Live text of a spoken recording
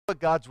what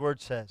God's Word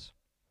says.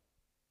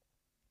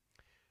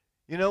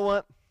 You know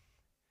what?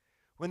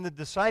 When the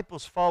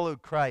disciples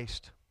followed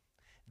Christ,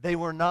 they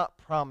were not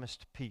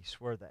promised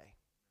peace, were they?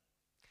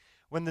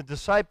 When the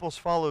disciples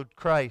followed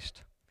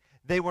Christ,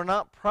 they were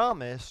not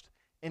promised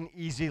an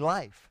easy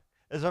life.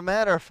 As a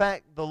matter of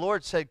fact, the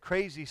Lord said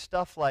crazy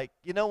stuff like,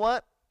 you know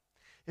what?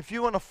 If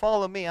you want to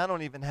follow me, I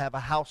don't even have a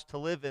house to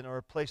live in or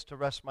a place to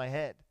rest my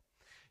head.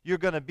 You're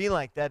going to be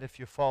like that if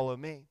you follow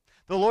me.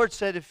 The Lord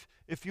said,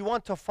 if you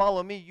want to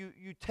follow me,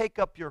 you take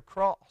up your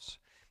cross.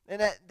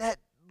 And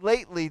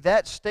lately,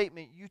 that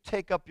statement, you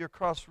take up your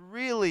cross,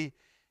 really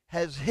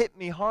has hit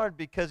me hard,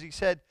 because he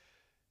said,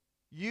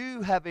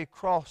 you have a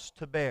cross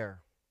to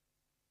bear.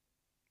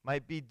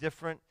 Might be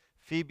different.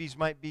 Phoebe's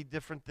might be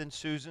different than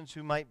Susan's,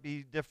 who might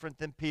be different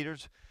than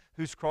Peter's,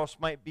 whose cross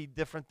might be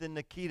different than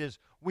Nikita's.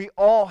 We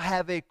all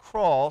have a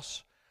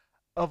cross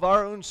of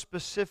our own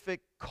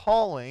specific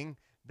calling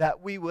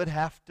that we would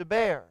have to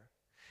bear.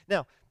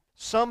 Now,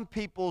 some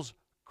people's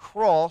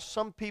cross,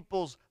 some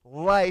people's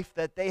life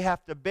that they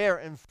have to bear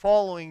in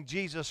following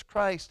Jesus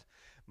Christ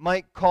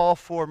might call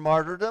for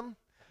martyrdom,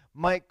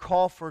 might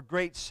call for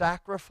great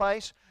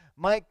sacrifice,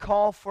 might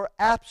call for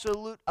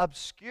absolute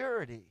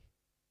obscurity.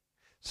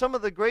 Some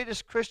of the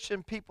greatest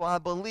Christian people, I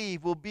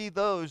believe, will be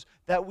those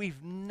that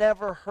we've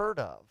never heard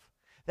of,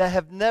 that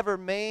have never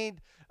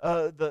made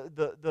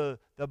the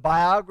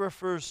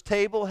biographer's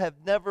table, have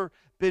never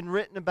been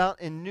written about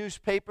in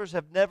newspapers,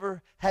 have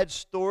never had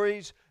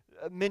stories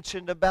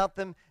mentioned about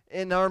them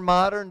in our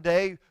modern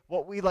day.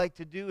 What we like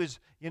to do is,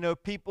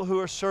 people who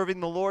are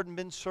serving the Lord and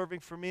been serving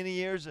for many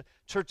years,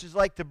 churches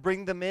like to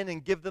bring them in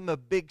and give them a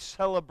big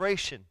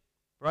celebration,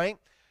 right?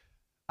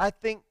 I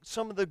think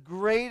some of the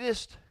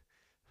greatest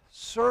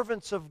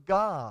servants of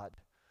God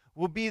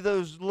will be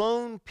those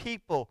lone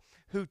people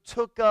who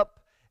took up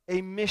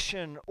a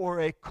mission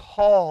or a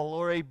call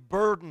or a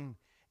burden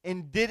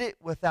and did it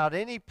without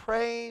any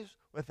praise,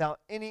 without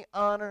any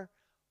honor,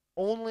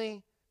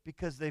 only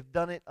because they've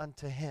done it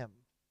unto Him.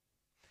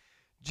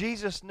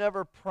 Jesus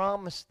never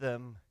promised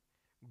them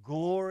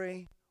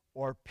glory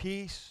or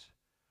peace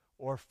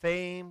or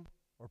fame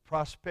or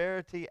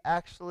prosperity.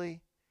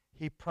 Actually,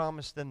 He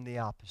promised them the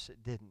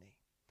opposite, didn't He?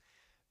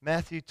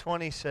 Matthew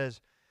 20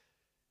 says,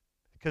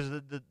 because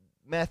the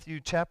Matthew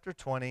chapter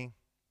 20,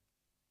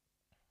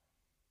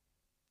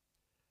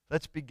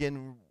 let's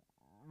begin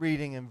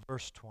reading in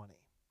verse 20.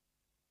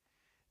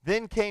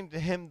 Then came to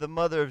him the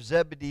mother of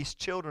Zebedee's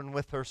children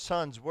with her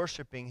sons,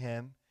 worshiping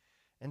him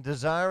and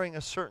desiring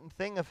a certain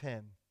thing of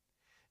him.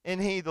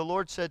 And he, the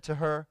Lord, said to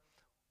her,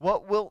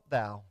 What wilt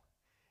thou?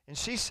 And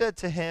she said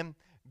to him,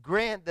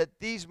 Grant that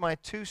these my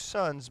two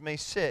sons may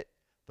sit,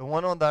 the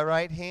one on thy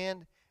right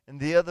hand and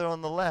the other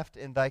on the left,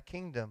 in thy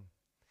kingdom.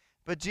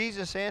 But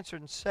Jesus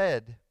answered and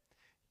said,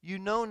 You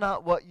know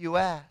not what you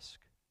ask.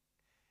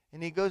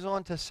 And he goes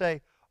on to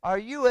say, Are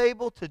you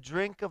able to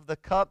drink of the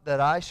cup that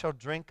I shall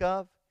drink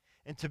of,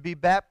 and to be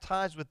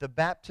baptized with the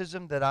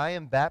baptism that I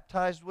am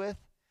baptized with?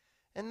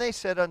 And they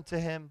said unto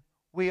him,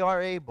 We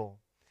are able.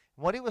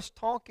 And what he was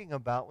talking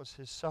about was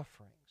his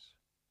sufferings.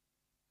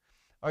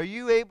 Are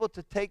you able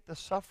to take the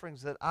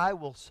sufferings that I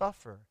will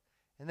suffer?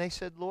 And they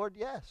said, Lord,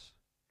 yes.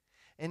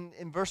 And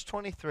in verse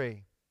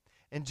 23,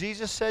 and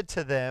Jesus said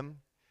to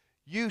them,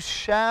 You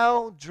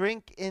shall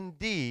drink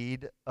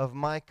indeed of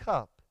my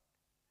cup,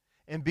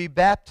 and be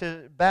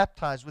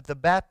baptized with the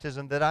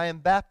baptism that I am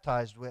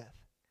baptized with.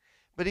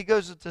 But he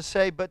goes to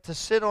say, But to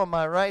sit on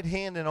my right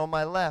hand and on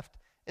my left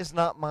is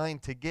not mine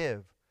to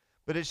give,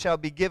 but it shall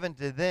be given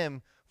to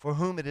them for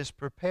whom it is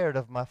prepared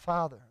of my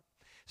Father.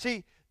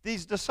 See,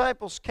 these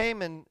disciples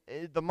came, and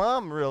the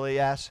mom really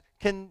asked,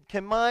 Can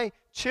my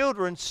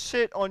children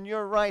sit on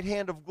your right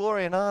hand of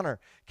glory and honor?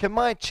 Can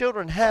my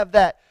children have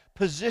that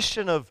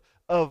position of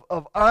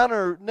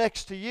honor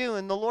next to you?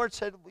 And the Lord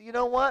said, You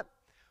know what?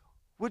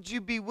 Would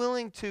you be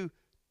willing to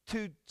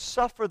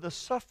suffer the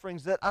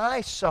sufferings that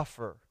I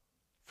suffer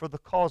for the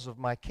cause of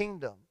my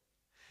kingdom?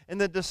 And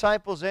the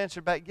disciples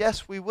answered back,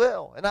 Yes, we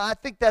will. And I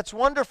think that's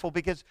wonderful,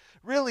 because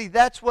really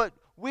that's what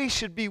we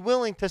should be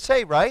willing to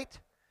say, right?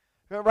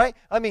 Right?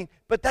 I mean,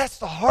 but that's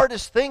the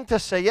hardest thing to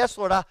say. Yes,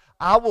 Lord,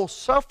 I will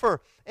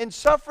suffer. And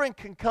suffering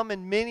can come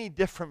in many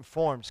different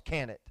forms,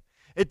 can it?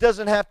 It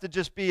doesn't have to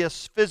just be a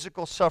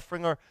physical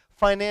suffering or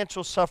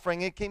financial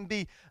suffering. It can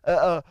be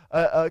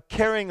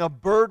carrying a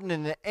burden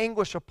and an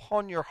anguish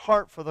upon your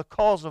heart for the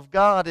cause of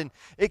God. And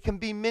it can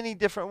be many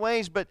different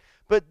ways. But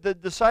the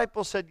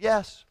disciples said,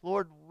 Yes,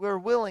 Lord, we're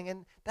willing.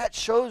 And that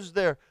shows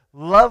their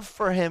love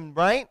for Him,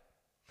 right?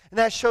 And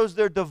that shows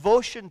their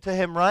devotion to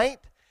Him, right?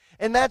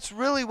 And that's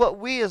really what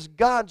we as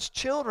God's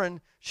children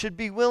should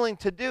be willing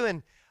to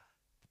do.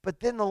 But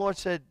then the Lord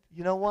said,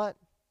 You know what?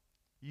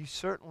 You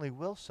certainly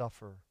will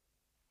suffer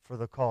for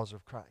the cause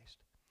of Christ.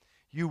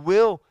 You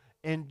will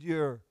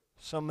endure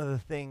some of the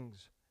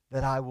things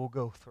that I will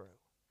go through.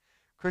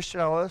 Christian,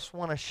 I just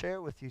want to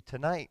share with you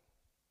tonight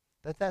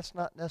that that's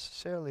not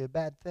necessarily a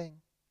bad thing.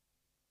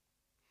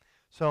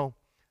 So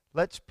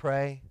let's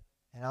pray,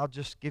 and I'll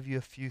just give you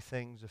a few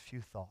things, a few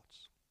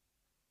thoughts.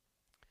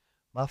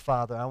 My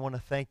Father, I want to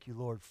thank you,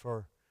 Lord,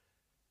 for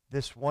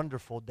this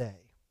wonderful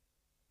day.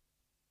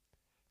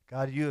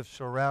 God, you have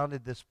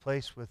surrounded this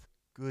place with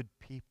good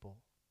people.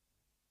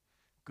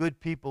 Good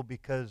people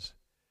because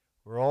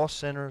we're all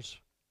sinners.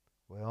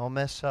 We all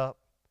mess up.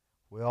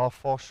 We all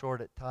fall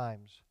short at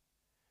times.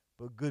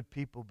 But good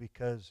people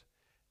because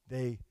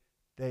they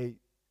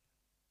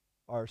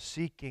are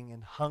seeking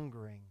and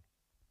hungering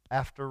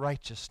after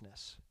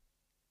righteousness.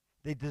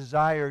 They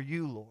desire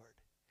you, Lord.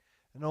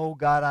 And oh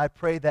God, I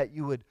pray that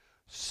you would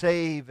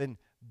save and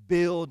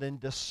build and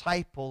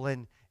disciple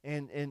and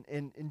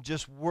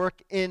just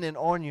work in and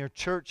on your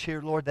church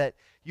here, Lord, that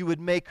you would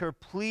make her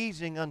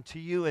pleasing unto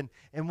you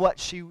and what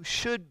she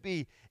should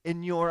be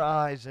in your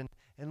eyes. And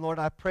Lord,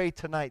 I pray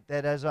tonight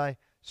that as I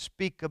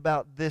speak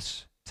about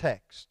this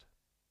text,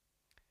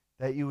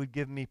 that you would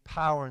give me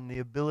power and the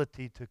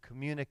ability to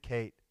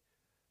communicate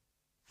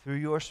through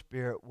your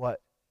Spirit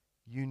what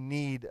you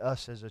need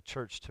us as a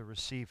church to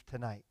receive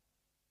tonight.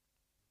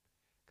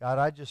 God,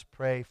 I just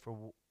pray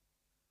for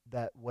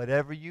that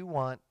whatever you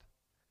want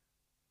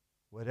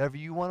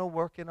to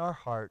work in our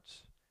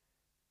hearts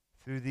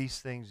through these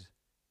things,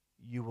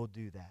 you will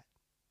do that.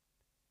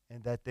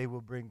 And that they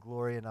will bring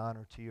glory and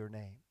honor to your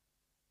name.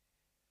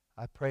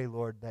 I pray,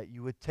 Lord, that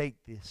you would take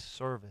this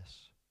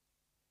service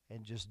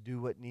and just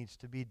do what needs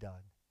to be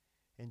done.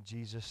 In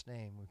Jesus'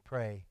 name we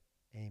pray,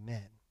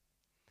 amen.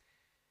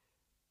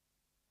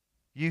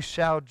 You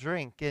shall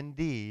drink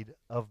indeed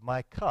of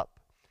my cup.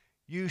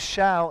 You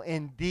shall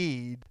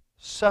indeed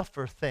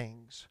suffer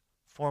things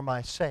for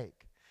my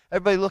sake.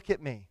 Everybody look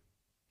at me.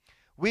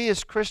 We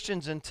as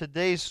Christians in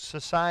today's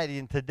society,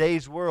 in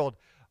today's world,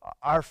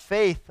 our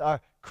faith, our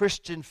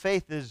Christian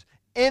faith is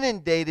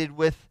inundated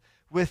with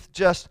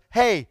just,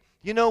 hey,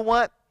 you know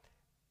what?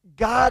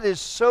 God is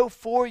so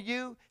for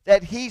you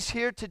that He's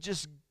here to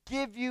just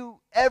give you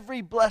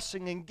every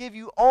blessing and give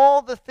you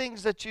all the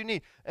things that you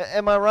need.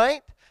 Am I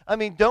right? I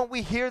mean, don't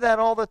we hear that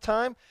all the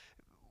time?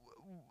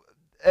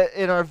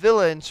 In our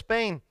villa in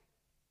Spain,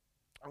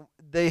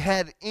 they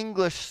had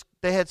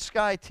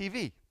Sky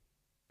TV,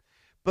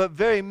 but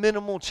very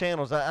minimal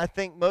channels. I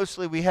think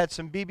mostly we had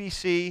some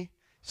BBC,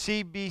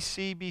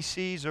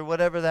 CBCs or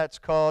whatever that's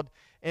called,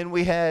 and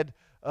we had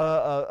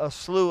a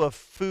slew of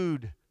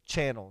food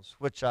channels,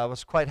 which I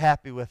was quite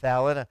happy with,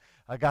 Alan.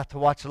 I got to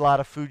watch a lot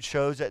of food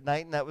shows at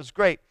night, and that was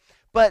great.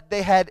 But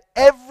they had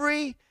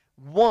every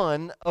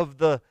one of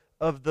the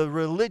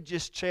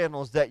religious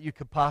channels that you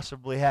could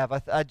possibly have.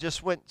 I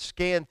just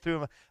scanned through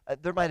them.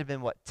 There might have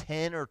been,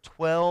 10 or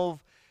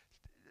 12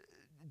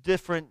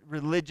 different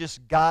religious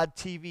God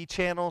TV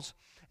channels.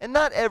 And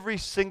not every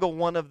single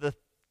one of the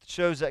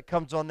shows that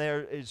comes on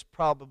there is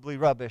probably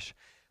rubbish.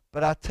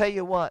 But I'll tell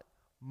you what,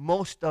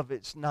 most of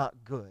it's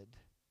not good.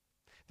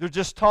 They're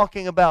just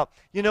talking about,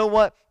 you know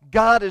what?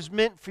 God is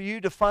meant for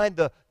you to find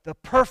the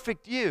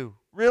perfect you.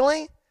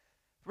 Really?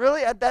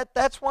 Really?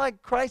 That's why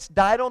Christ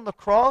died on the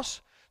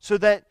cross? So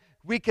that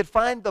we could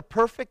find the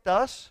perfect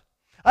us?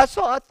 I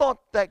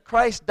thought that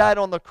Christ died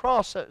on the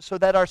cross so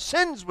that our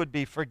sins would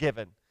be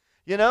forgiven.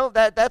 You know,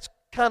 that's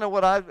kind of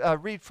what I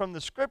read from the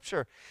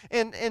Scripture.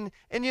 And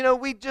you know,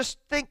 we just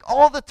think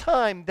all the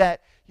time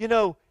that, you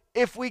know,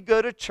 if we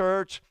go to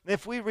church,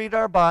 if we read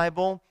our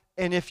Bible,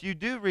 and if you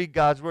do read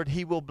God's Word,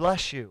 He will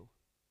bless you.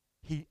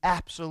 He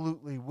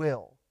absolutely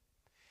will.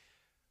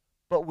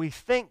 But we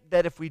think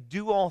that if we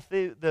do all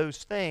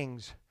those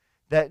things,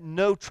 that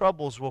no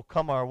troubles will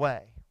come our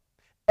way.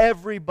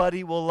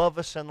 Everybody will love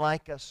us and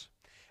like us.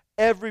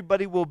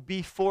 Everybody will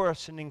be for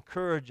us and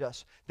encourage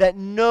us. That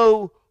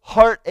no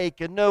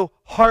heartache and no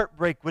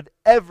heartbreak would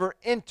ever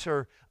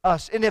enter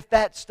us. And if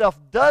that stuff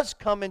does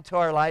come into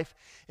our life,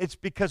 it's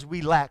because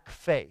we lack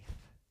faith.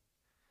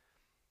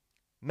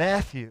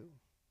 Matthew,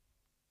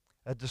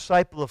 a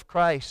disciple of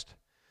Christ,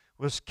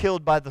 was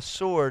killed by the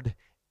sword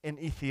in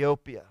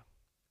Ethiopia.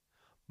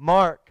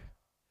 Mark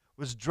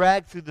was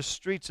dragged through the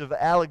streets of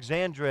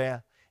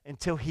Alexandria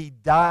until he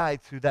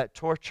died through that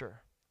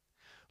torture.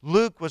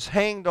 Luke was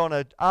hanged on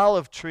an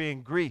olive tree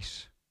in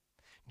Greece.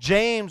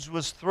 James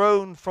was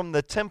thrown from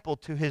the temple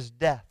to his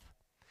death.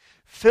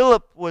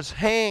 Philip was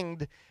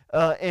hanged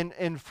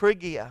in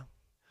Phrygia.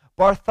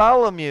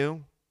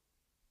 Bartholomew,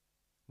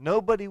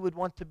 nobody would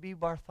want to be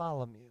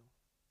Bartholomew.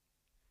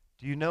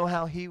 Do you know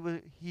how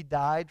he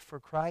died for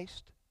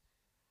Christ?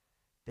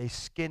 They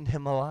skinned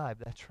him alive,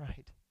 that's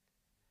right.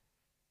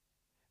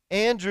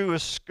 Andrew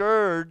was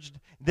scourged,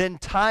 then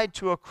tied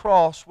to a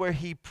cross where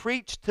he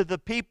preached to the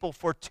people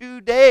for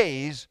 2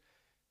 days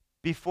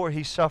before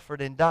he suffered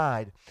and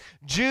died.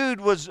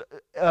 Jude was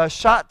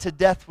shot to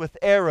death with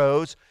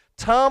arrows.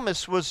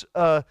 Thomas was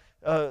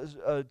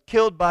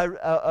killed by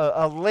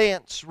a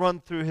lance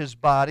run through his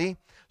body.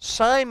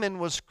 Simon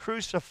was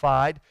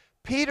crucified.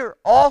 Peter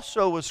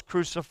also was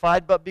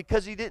crucified, but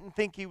because he didn't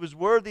think he was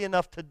worthy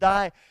enough to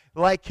die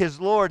like his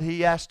Lord,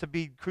 he asked to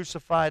be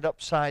crucified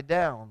upside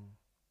down.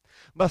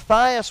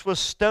 Matthias was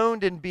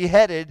stoned and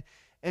beheaded,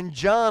 and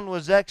John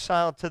was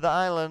exiled to the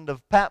island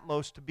of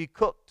Patmos to be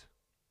cooked.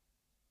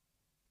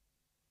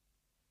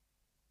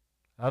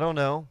 I don't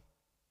know.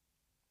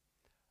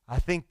 I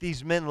think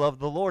these men loved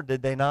the Lord,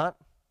 did they not?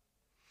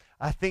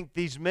 I think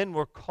these men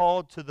were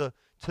called to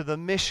the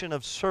mission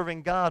of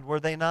serving God, were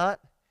they not?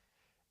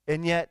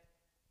 And yet,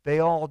 they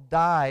all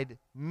died,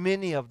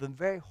 many of them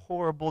very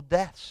horrible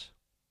deaths.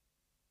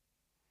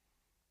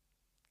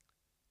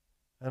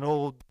 An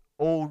old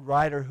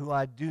writer who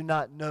I do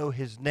not know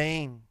his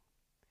name,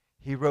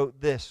 he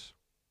wrote this: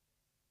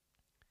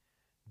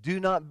 "Do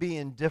not be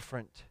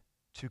indifferent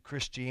to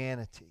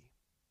Christianity.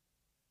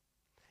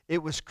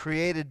 It was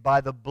created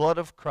by the blood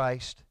of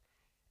Christ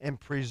and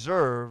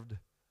preserved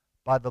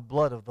by the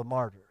blood of the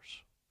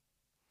martyrs."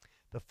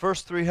 The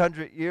first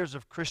 300 years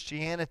of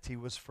Christianity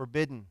was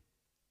forbidden.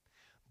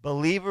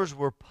 Believers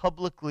were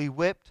publicly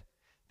whipped.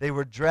 They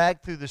were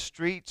dragged through the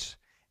streets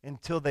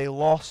until they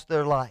lost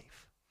their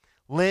life.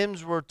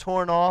 Limbs were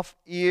torn off,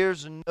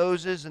 ears and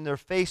noses, and their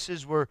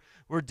faces were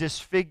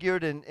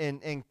disfigured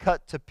and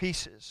cut to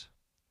pieces.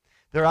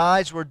 Their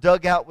eyes were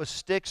dug out with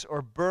sticks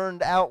or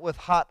burned out with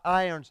hot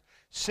irons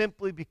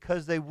simply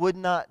because they would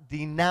not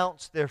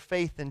denounce their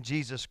faith in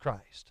Jesus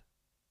Christ.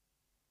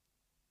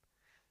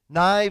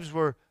 Knives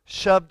were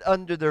shoved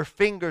under their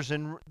fingers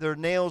and their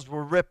nails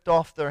were ripped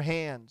off their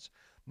hands.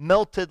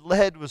 Melted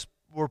lead was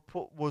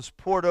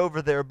poured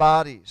over their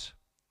bodies.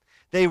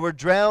 They were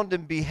drowned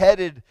and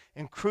beheaded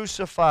and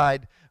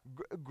crucified,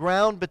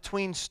 ground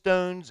between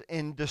stones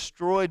and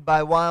destroyed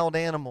by wild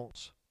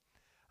animals.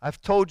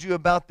 I've told you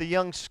about the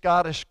young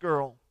Scottish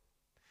girl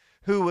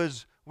who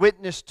was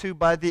witnessed to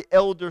by the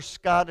elder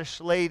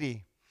Scottish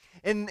lady.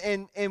 And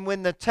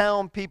when the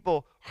town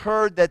people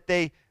heard that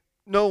they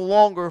no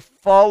longer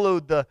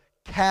followed the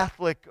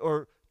Catholic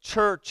or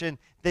church and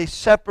they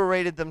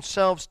separated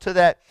themselves to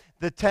that,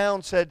 the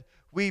town said,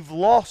 "We've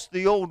lost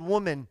the old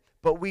woman,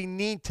 but we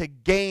need to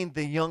gain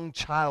the young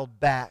child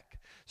back."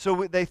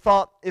 So they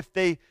thought if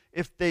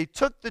they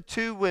took the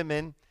two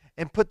women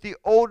and put the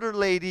older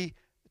lady,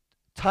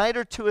 tied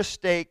her to a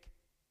stake,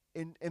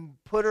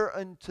 and put her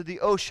into the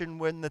ocean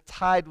when the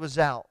tide was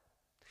out.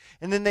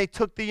 And then they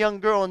took the young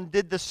girl and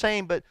did the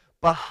same, but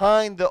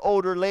behind the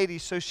older lady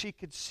so she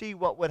could see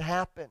what would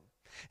happen.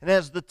 And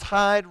as the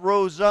tide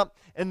rose up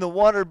and the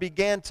water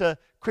began to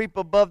creep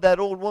above that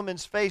old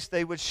woman's face,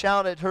 they would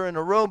shout at her in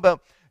a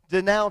rowboat,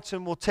 "Denounce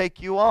and we'll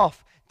take you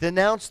off.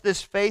 Denounce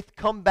this faith,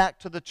 come back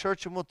to the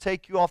church and we'll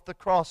take you off the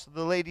cross." So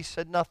the lady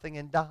said nothing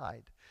and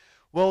died.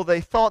 Well,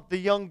 they thought the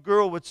young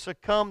girl would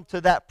succumb to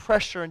that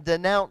pressure and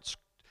denounce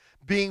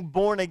being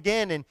born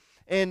again.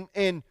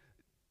 And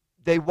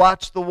they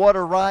watched the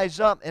water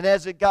rise up. And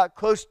as it got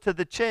close to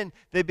the chin,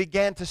 they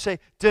began to say,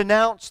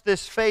 "Denounce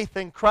this faith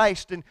in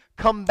Christ and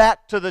come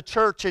back to the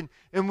church and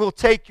we'll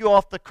take you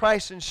off the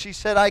Christ." And she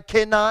said, "I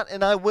cannot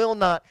and I will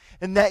not."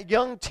 And that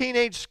young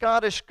teenage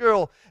Scottish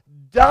girl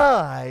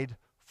died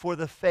for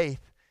the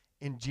faith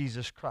in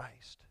Jesus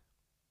Christ.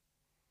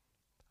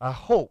 I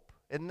hope,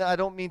 and I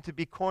don't mean to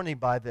be corny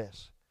by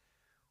this,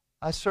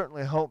 I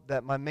certainly hope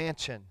that my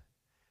mansion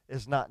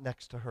is not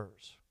next to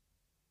hers.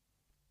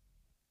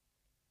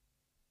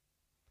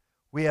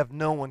 We have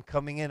no one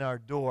coming in our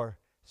door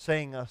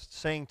saying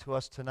to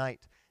us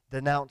tonight,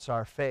 "Denounce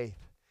our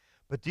faith."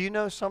 But do you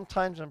know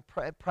sometimes in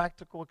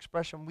practical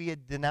expression, we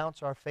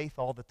denounce our faith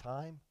all the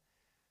time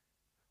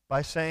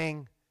by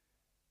saying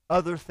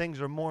other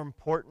things are more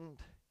important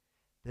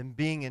than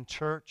being in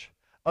church.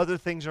 Other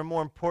things are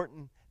more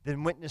important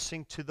than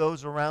witnessing to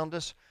those around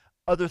us.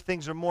 Other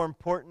things are more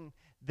important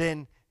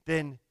than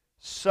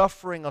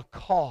suffering a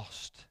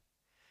cost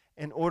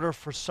in order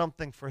for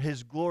something for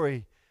His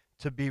glory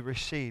to be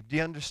received. Do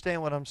you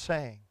understand what I'm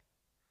saying?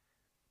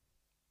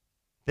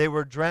 They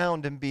were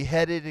drowned and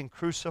beheaded and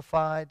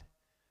crucified,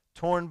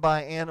 torn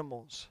by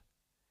animals.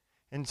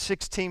 In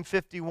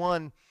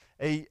 1651,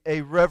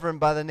 a reverend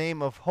by the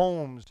name of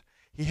Holmes,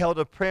 he held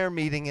a prayer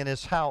meeting in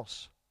his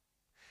house.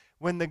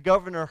 When the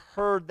governor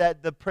heard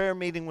that the prayer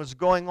meeting was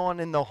going on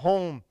in the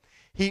home,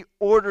 he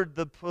ordered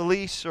the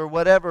police or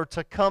whatever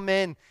to come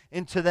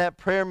into that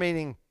prayer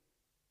meeting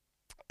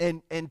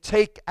and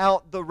take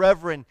out the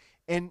reverend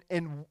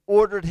and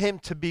ordered him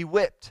to be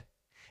whipped.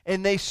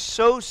 And they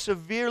so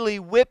severely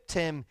whipped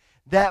him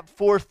that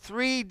for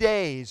 3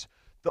 days,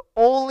 the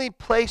only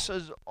place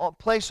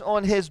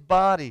on his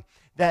body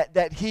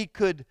that he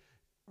could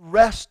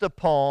rest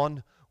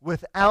upon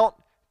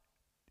without,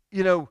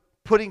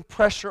 putting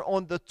pressure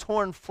on the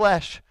torn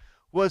flesh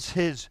was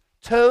his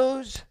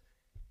toes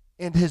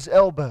and his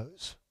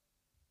elbows.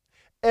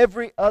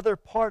 Every other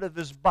part of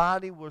his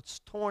body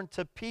was torn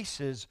to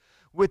pieces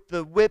with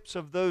the whips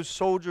of those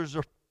soldiers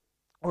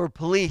or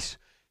police,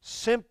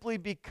 simply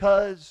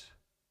because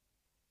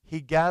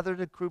he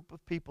gathered a group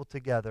of people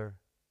together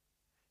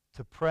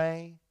to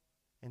pray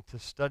and to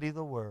study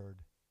the Word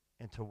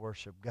and to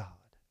worship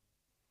God.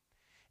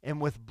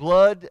 And with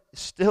blood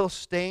still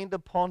stained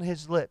upon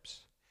his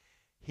lips,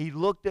 he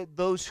looked at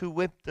those who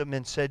whipped him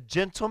and said,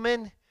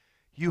 "Gentlemen,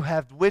 you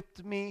have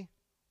whipped me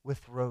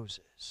with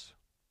roses.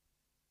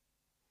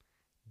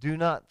 Do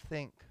not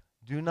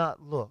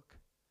look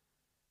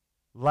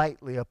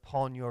lightly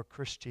upon your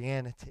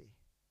Christianity.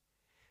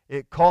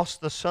 It cost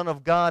the Son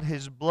of God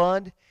His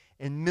blood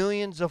and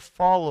millions of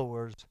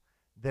followers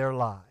their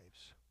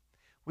lives.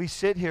 We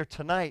sit here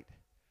tonight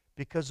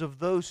because of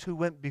those who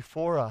went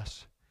before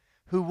us,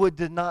 who would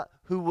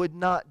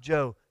not,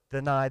 Joe,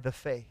 deny the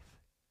faith.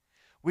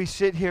 We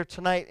sit here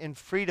tonight in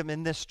freedom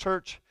in this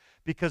church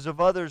because of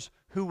others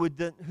who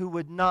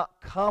would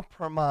not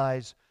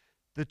compromise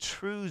the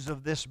truths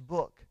of this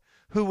book,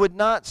 who would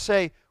not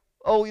say,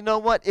 oh, you know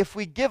what, if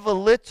we give a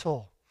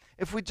little,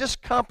 if we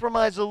just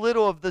compromise a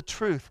little of the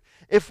truth,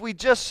 if we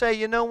just say,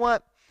 you know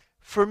what,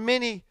 for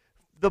many,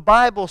 the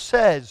Bible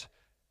says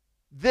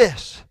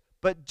this,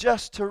 but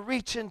just to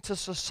reach into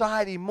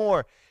society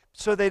more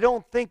so they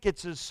don't think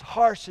it's as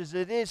harsh as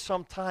it is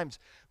sometimes.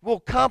 We'll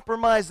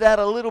compromise that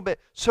a little bit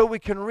so we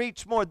can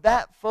reach more.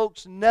 That,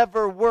 folks,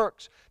 never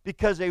works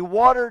because a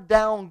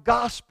watered-down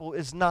gospel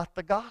is not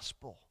the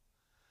gospel.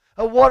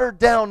 A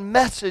watered-down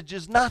message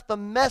is not the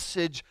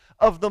message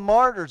of the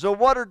martyrs. A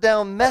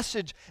watered-down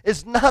message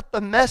is not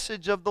the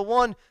message of the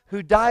one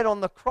who died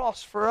on the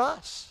cross for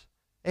us.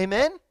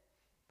 Amen?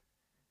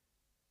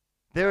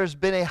 There has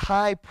been a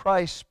high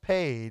price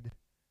paid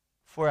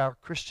for our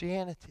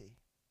Christianity.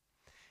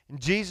 And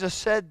Jesus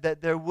said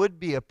that there would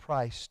be a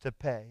price to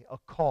pay, a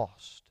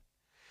cost.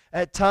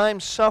 At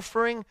times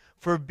suffering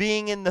for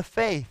being in the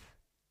faith.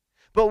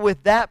 But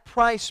with that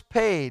price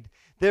paid,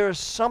 there is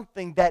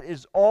something that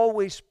is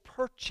always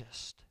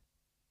purchased.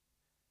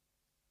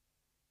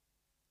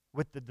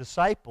 With the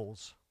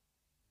disciples,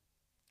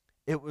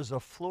 it was a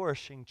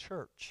flourishing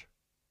church.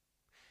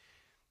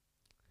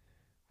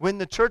 When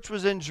the church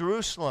was in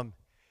Jerusalem,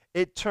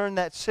 it turned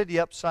that city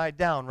upside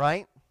down,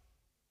 right?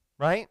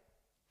 Right?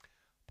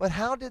 But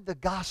how did the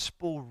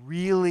gospel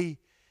really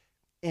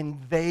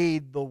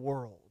invade the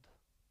world?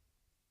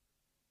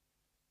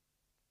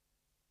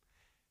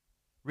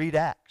 Read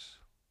Acts.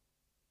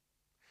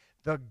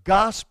 The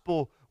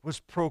gospel was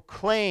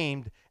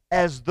proclaimed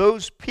as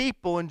those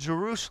people in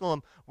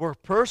Jerusalem were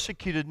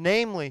persecuted,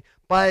 namely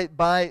by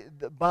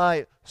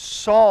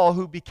Saul,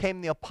 who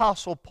became the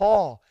Apostle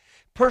Paul.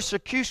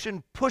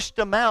 Persecution pushed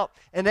them out,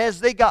 and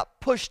as they got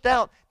pushed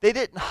out, they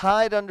didn't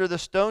hide under the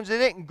stones. They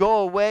didn't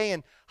go away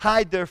and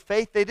hide their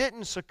faith. They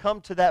didn't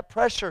succumb to that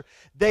pressure.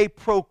 They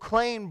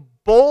proclaimed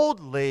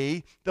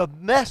boldly the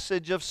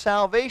message of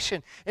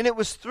salvation. And it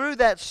was through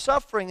that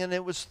suffering and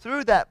it was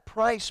through that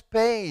price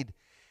paid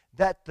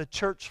that the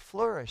church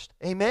flourished.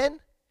 Amen?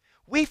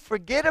 We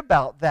forget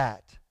about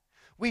that.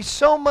 We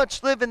so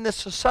much live in this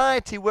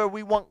society where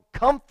we want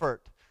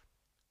comfort.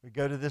 We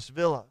go to this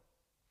villa.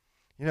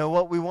 You know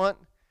what we want?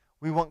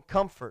 We want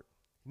comfort.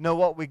 You know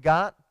what we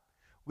got?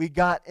 We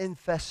got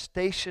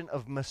infestation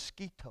of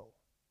mosquito.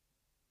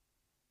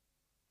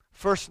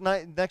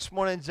 Next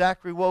morning,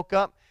 Zachary woke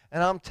up,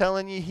 and I'm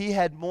telling you, he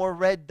had more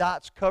red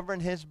dots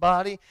covering his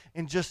body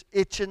and just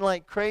itching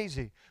like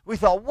crazy. We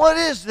thought, what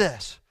is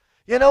this?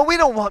 You know, we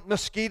don't want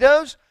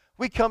mosquitoes.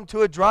 We come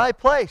to a dry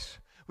place.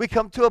 We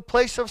come to a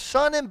place of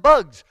sun and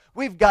bugs.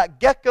 We've got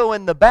gecko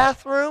in the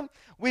bathroom.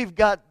 We've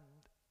got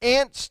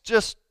ants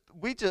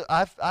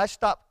I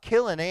stopped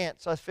killing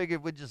ants. I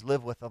figured we'd just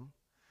live with them.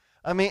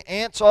 I mean,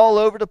 ants all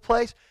over the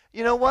place.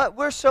 You know what?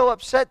 We're so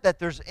upset that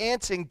there's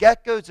ants and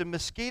geckos and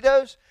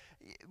mosquitoes.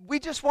 We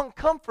just want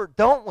comfort,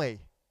 don't we?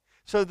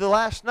 So the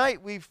last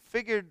night we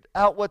figured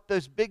out what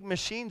those big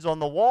machines on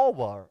the wall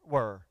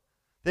were.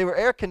 They were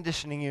air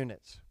conditioning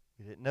units.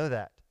 We didn't know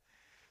that.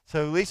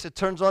 So Lisa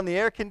turns on the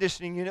air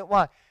conditioning unit.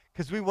 Why?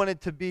 Because we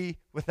wanted to be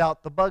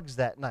without the bugs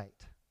that night.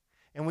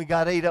 And we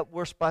got ate up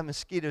worse by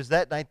mosquitoes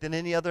that night than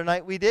any other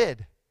night we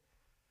did.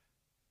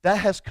 That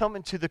has come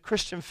into the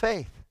Christian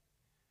faith.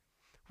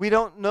 We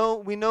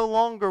no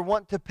longer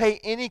want to pay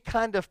any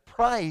kind of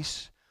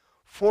price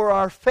for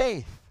our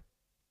faith.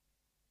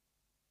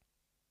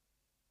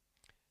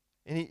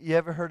 You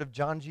ever heard of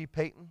John G.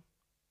 Paton?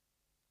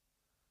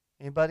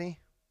 Anybody?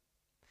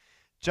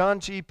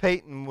 John G.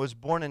 Paton was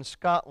born in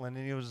Scotland,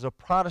 and he was a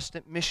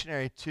Protestant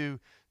missionary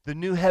to the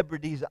New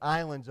Hebrides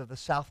Islands of the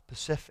South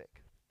Pacific.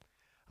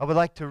 I would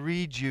like to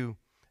read you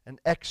an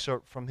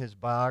excerpt from his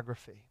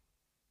biography.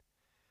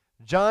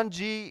 John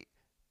G.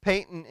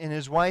 Paton and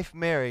his wife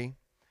Mary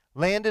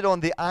landed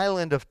on the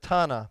island of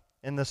Tanna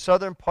in the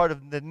southern part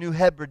of the New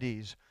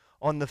Hebrides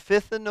on the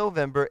 5th of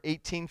November,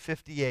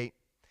 1858.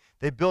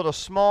 They built a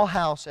small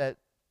house at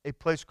a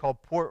place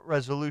called Port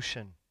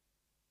Resolution.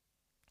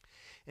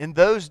 In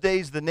those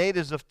days, the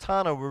natives of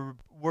Tanna were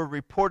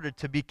reported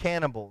to be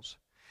cannibals.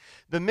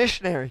 The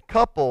missionary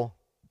couple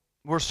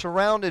were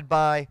surrounded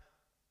by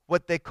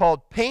what they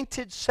called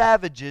painted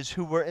savages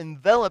who were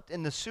enveloped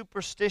in the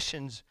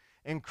superstitions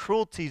and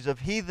cruelties of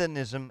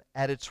heathenism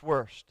at its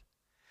worst.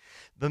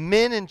 The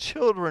men and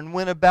children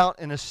went about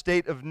in a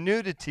state of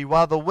nudity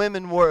while the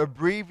women wore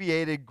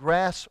abbreviated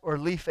grass or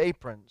leaf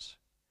aprons.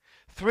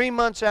 3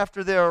 months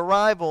after their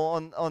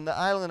arrival on the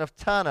island of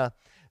Tanna,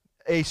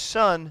 a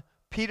son,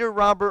 Peter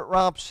Robert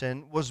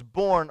Robson, was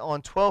born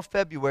on 12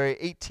 February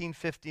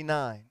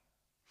 1859.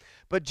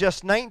 But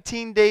just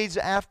 19 days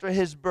after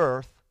his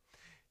birth,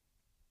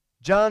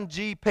 John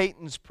G.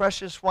 Paton's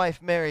precious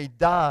wife Mary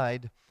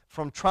died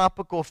from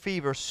tropical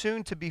fever,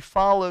 soon to be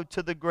followed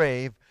to the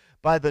grave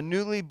by the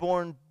newly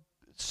born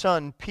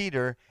son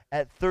Peter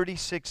at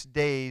 36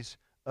 days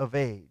of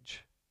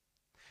age.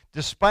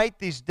 Despite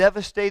these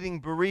devastating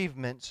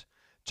bereavements,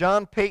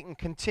 John Paton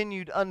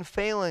continued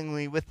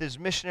unfailingly with his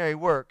missionary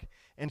work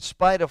in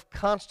spite of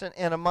constant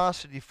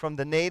animosity from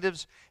the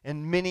natives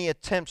and many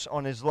attempts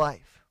on his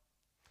life.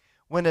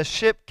 When a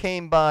ship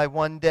came by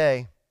one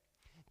day,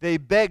 they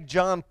begged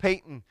John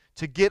Paton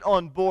to get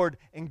on board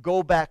and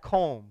go back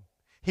home.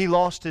 He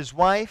lost his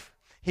wife.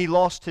 He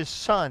lost his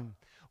son.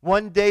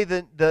 One day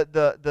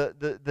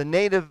the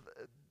native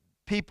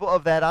people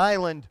of that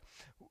island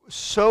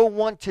so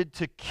wanted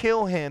to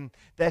kill him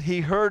that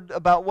he heard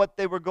about what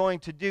they were going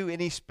to do, and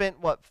he spent,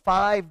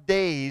 5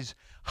 days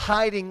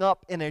hiding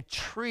up in a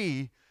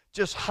tree,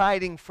 just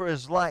hiding for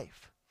his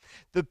life.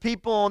 The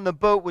people on the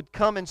boat would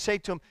come and say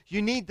to him,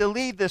 "You need to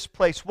leave this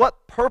place.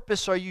 What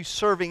purpose are you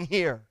serving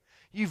here?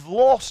 You've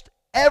lost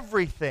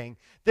everything.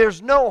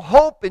 There's no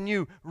hope in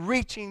you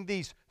reaching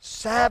these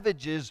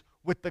savages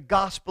with the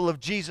gospel of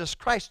Jesus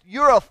Christ.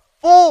 You're a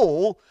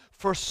fool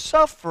for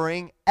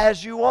suffering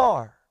as you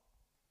are."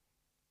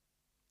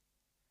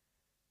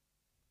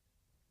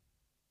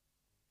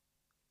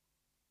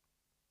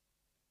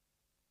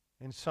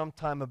 And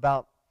sometime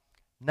about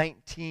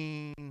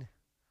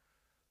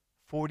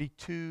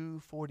 1942,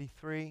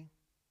 43,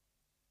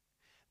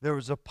 there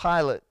was a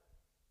pilot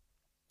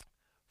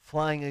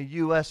flying a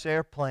U.S.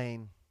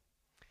 airplane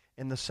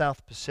in the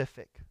South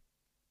Pacific.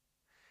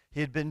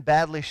 He had been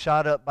badly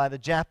shot up by the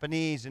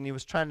Japanese, and he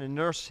was trying to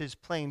nurse his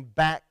plane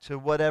back to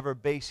whatever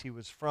base he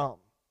was from.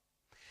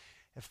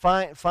 And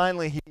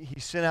finally,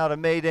 he sent out a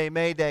Mayday,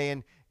 Mayday,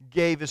 and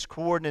gave his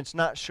coordinates,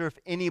 not sure if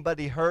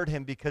anybody heard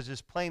him because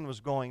his plane was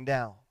going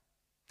down.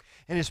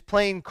 And his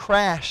plane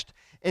crashed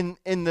in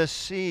the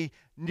sea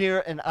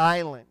near an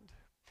island.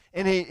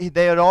 And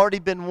they had already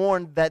been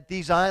warned that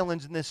these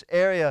islands in this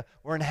area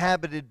were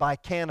inhabited by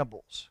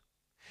cannibals.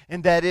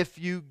 And that if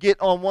you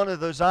get on one of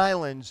those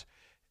islands,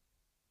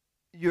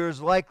 you're as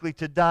likely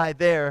to die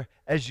there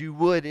as you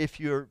would if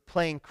your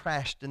plane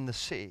crashed in the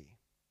sea.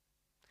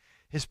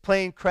 His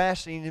plane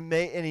crashed,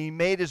 and he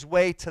made his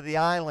way to the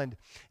island.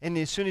 And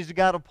as soon as he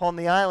got upon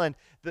the island,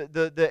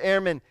 the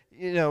airman,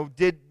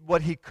 did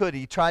what he could.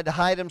 He tried to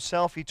hide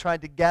himself. He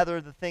tried to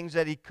gather the things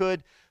that he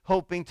could,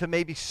 hoping to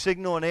maybe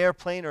signal an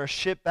airplane or a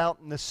ship out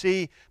in the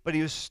sea. But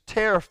he was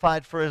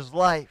terrified for his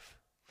life.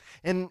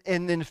 And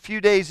then a few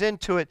days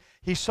into it,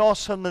 he saw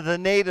some of the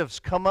natives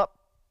come up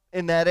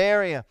in that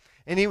area.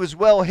 And he was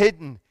well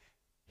hidden,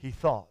 he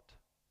thought.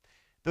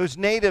 Those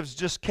natives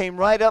just came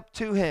right up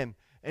to him.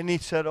 And he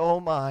said, "Oh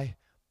my,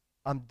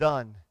 I'm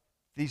done.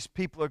 These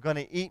people are going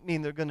to eat me,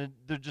 and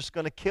they're just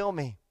going to kill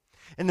me."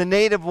 And the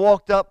native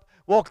walked up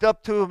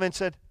to him and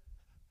said,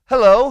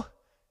 "Hello,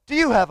 do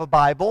you have a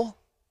Bible?"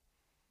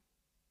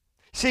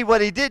 See,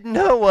 what he didn't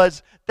know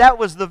was that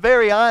was the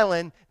very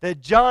island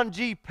that John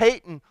G.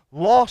 Paton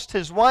lost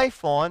his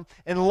wife on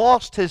and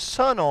lost his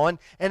son on.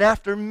 And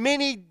after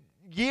many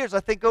years, I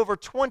think over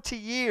 20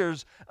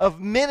 years of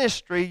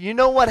ministry, you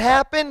know what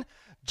happened?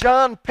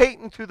 John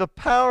Paton, through the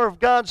power of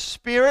God's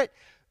Spirit,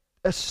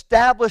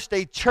 established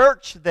a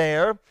church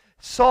there,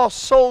 saw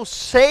souls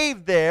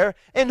saved there,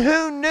 and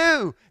who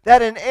knew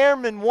that an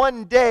airman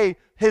one day,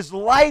 his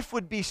life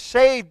would be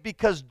saved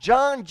because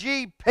John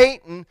G.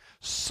 Paton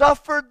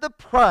suffered the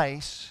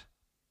price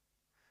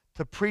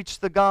to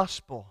preach the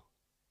gospel.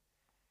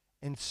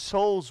 And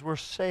souls were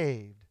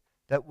saved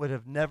that would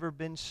have never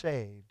been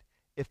saved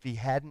if he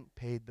hadn't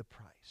paid the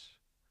price.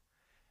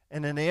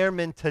 And an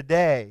airman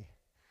today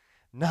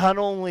not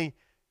only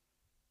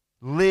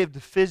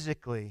lived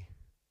physically,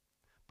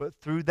 but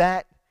through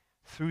that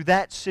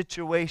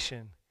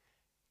situation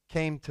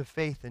came to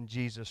faith in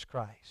Jesus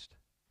Christ.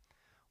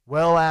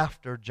 Well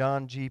after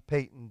John G.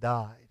 Paton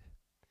died,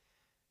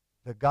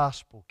 the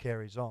gospel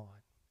carries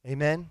on.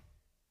 Amen?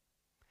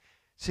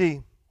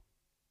 See,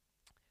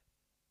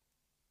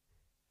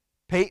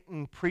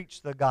 Paton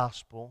preached the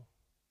gospel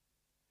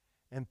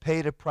and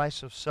paid a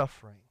price of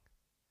suffering,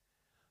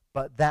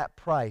 but that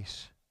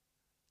price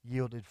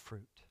yielded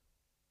fruit.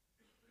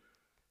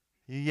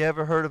 You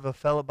ever heard of a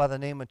fellow by the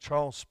name of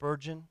Charles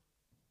Spurgeon?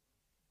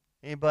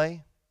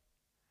 Anybody?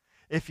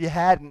 If you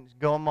hadn't,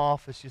 go in my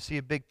office, you'll see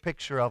a big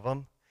picture of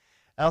him.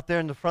 Out there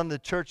in the front of the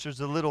church, there's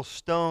a little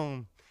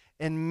stone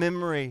in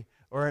memory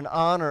or in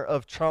honor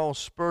of Charles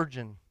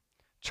Spurgeon.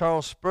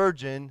 Charles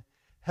Spurgeon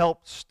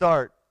helped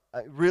start,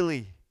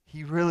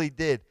 he really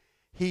did.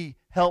 He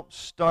helped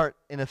start,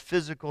 in a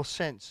physical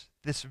sense,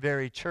 this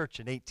very church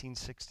in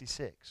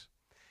 1866.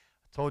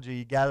 Told you,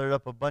 he gathered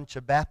up a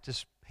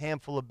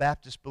handful of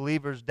Baptist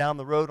believers down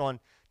the road on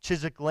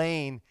Chiswick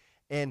Lane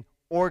and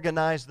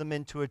organized them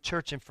into a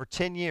church, and for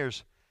 10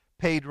 years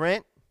paid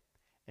rent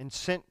and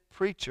sent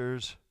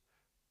preachers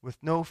with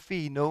no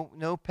fee,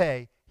 no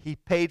pay. He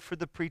paid for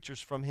the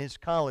preachers from his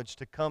college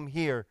to come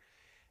here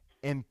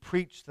and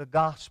preach the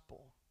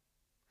gospel.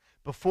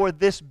 Before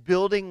this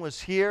building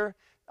was here,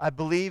 I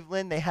believe,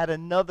 Lynn, they had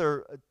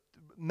another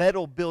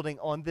metal building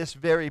on this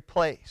very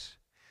place.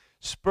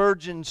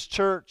 Spurgeon's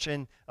church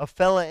and a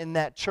fella in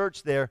that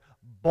church there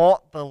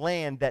bought the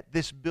land that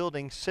this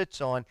building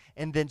sits on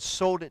and then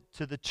sold it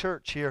to the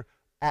church here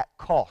at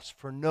cost,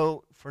 for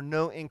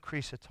no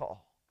increase at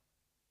all.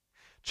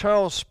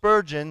 Charles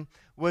Spurgeon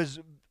was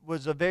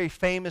a very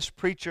famous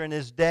preacher in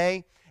his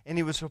day, and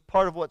he was a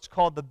part of what's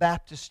called the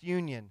Baptist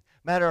Union.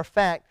 Matter of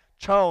fact,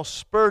 Charles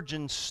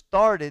Spurgeon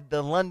started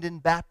the London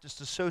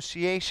Baptist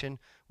Association,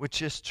 which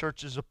this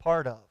church is a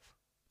part of.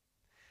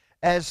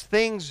 As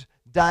things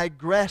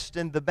digressed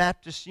in the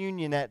Baptist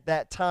Union at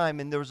that time,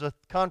 and there was a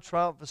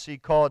controversy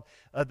called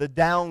the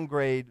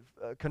downgrade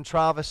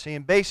controversy,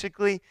 and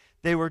basically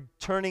they were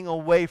turning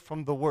away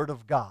from the Word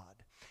of God,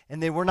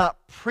 and they were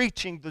not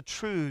preaching the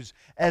truths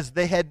as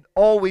they had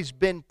always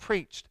been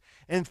preached.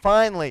 And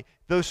finally,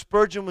 though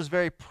Spurgeon was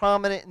very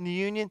prominent in the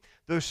Union,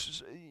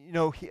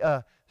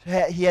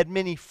 he had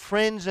many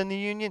friends in the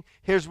Union,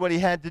 here's what he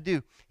had to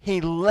do. He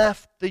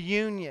left the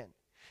Union.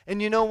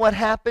 And you know what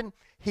happened?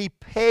 He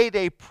paid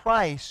a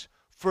price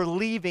for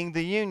leaving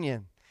the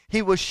Union.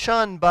 He was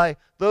shunned by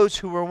those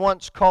who were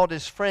once called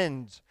his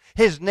friends.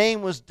 His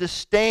name was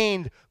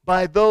disdained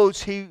by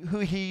those who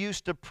he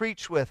used to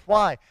preach with.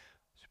 Why?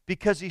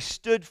 Because he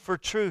stood for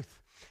truth.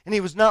 And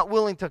he was not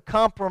willing to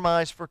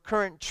compromise for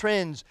current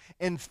trends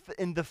in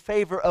the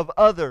favor of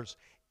others.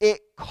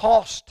 It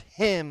cost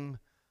him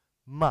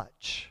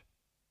much.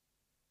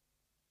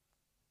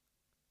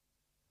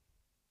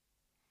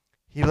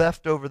 He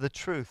left over the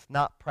truth,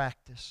 not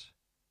practice.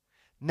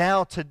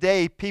 Now,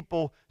 today,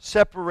 people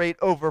separate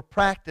over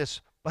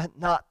practice, but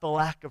not the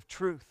lack of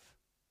truth.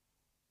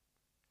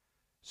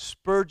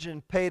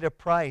 Spurgeon paid a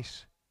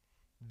price.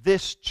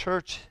 This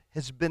church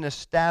has been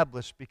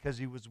established because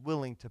he was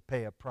willing to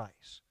pay a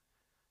price.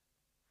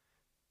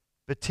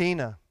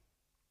 Bettina,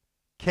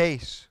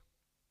 Case,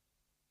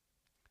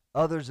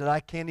 others that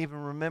I can't even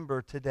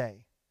remember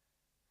today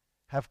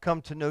have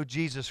come to know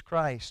Jesus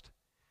Christ,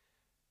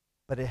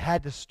 but it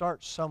had to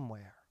start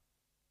somewhere.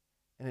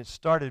 And it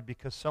started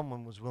because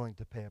someone was willing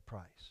to pay a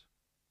price.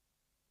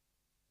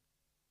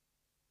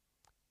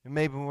 And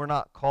maybe we're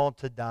not called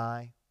to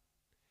die.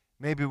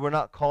 Maybe we're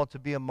not called to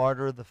be a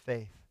martyr of the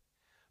faith.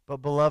 But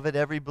beloved,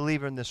 every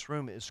believer in this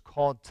room is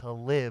called to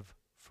live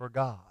for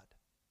God.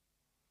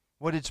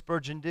 What did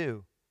Spurgeon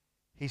do?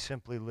 He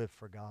simply lived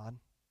for God.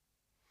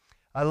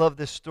 I love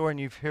this story, and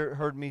you've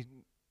heard me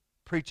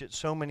preach it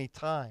so many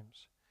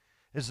times.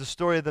 It's the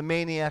story of the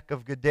maniac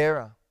of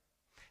Gadara.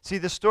 See,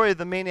 the story of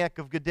the maniac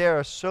of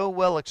Gadara so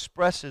well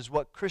expresses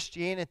what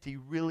Christianity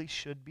really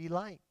should be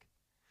like.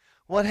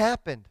 What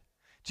happened?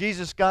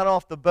 Jesus got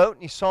off the boat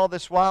and he saw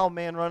this wild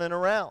man running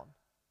around.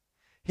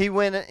 He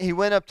went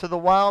up to the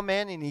wild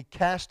man and he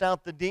cast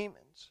out the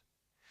demons.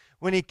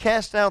 When he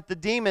cast out the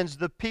demons,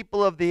 the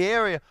people of the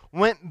area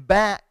went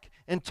back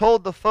and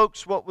told the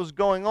folks what was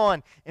going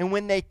on. And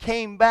when they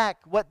came back,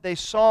 what they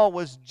saw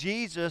was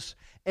Jesus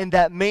and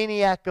that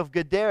maniac of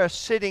Gadara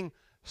sitting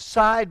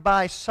side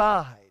by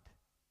side.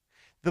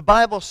 The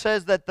Bible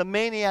says that the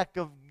maniac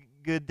of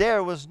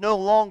Gadara was no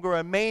longer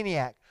a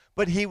maniac,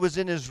 but he was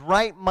in his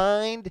right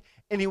mind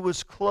and he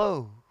was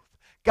clothed.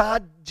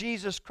 God,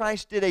 Jesus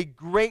Christ, did a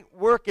great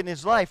work in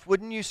his life,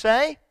 wouldn't you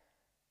say?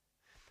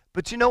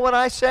 But you know what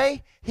I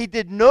say? He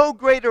did no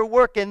greater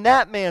work in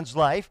that man's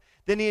life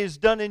than he has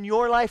done in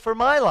your life or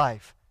my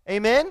life.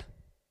 Amen?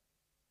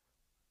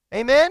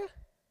 Amen?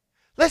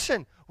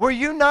 Listen, were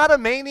you not a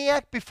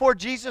maniac before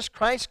Jesus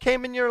Christ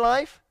came in your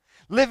life?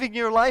 Living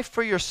your life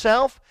for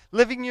yourself?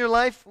 Living your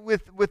life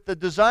with the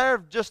desire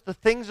of just the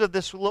things of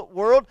this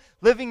world?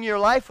 Living your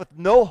life with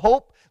no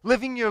hope?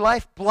 Living your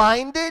life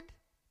blinded?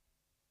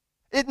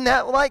 Isn't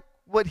that like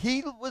what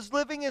he was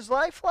living his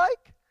life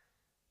like?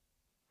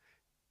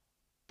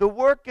 The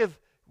work of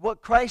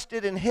what Christ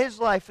did in his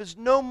life is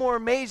no more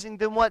amazing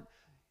than what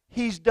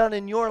he's done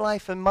in your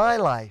life and my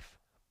life.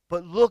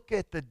 But look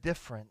at the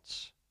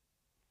difference.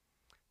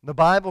 The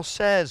Bible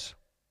says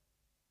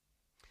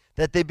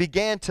that they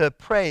began to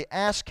pray,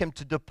 ask him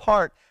to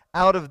depart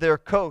out of their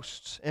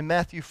coasts in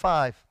Mark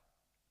 5.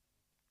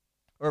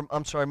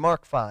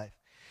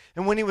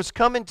 And when he was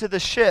coming to the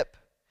ship,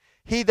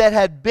 he that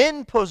had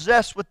been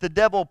possessed with the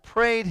devil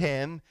prayed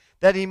him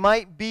that he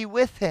might be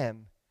with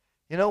him.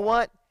 You know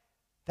what?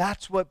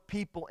 That's what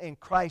people in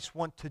Christ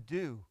want to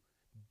do.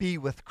 Be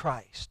with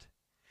Christ.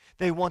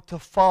 They want to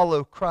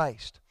follow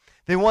Christ.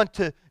 They want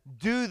to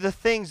do the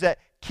things that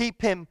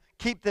keep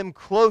them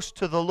close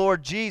to the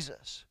Lord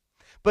Jesus.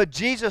 But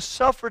Jesus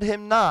suffered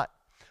him not.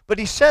 But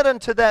he said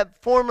unto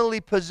that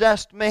formerly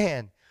possessed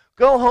man,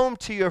 Go home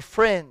to your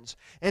friends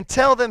and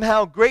tell them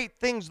how great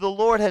things the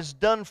Lord has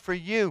done for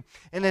you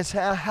and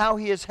how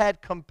he has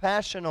had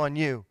compassion on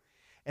you.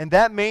 And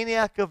that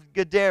maniac of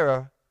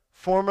Gadara,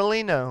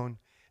 formerly known,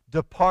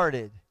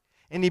 departed.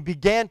 And he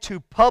began to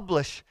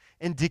publish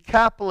in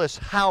Decapolis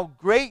how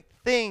great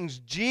things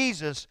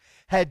Jesus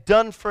had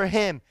done for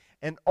him.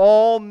 And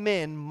all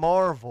men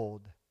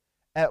marveled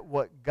at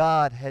what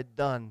God had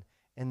done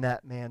in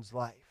that man's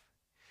life.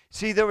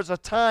 See, there was a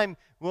time,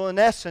 well, in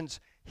essence,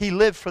 he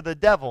lived for the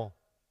devil.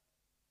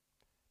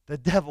 The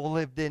devil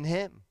lived in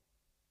him.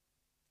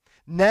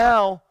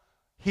 Now,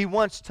 he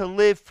wants to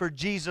live for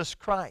Jesus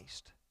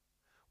Christ.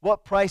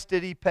 What price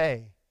did he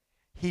pay?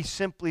 He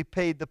simply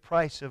paid the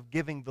price of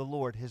giving the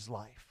Lord his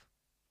life.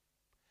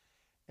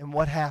 And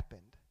what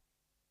happened?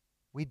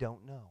 We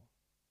don't know.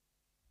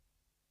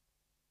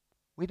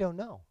 We don't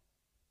know.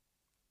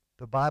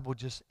 The Bible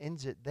just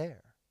ends it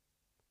there.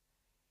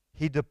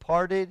 He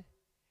departed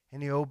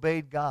and he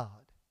obeyed God.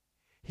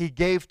 He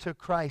gave to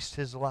Christ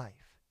his life.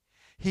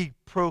 He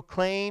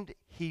proclaimed,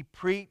 he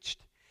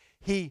preached,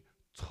 he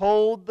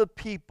told the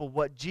people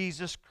what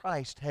Jesus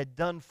Christ had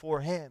done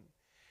for him.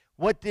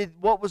 What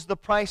was the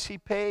price he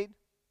paid?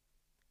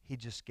 He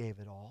just gave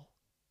it all.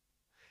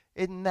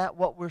 Isn't that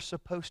what we're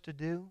supposed to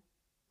do?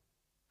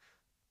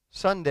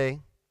 Sunday,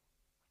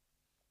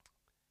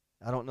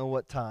 I don't know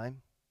what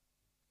time,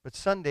 but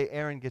Sunday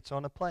Aaron gets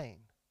on a plane.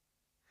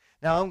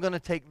 Now I'm going to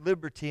take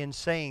liberty in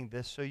saying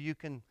this so you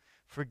can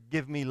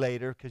forgive me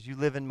later because you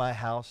live in my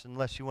house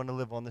unless you want to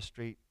live on the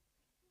street.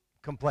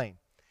 Complain.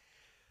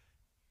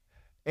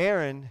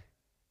 Aaron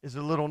is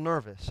a little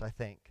nervous, I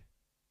think,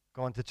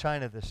 going to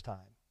China this time.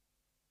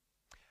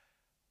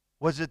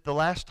 Was it the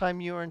last time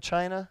you were in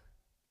China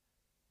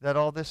that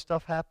all this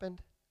stuff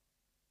happened?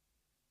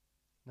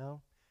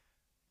 No?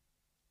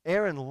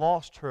 Erin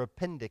lost her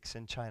appendix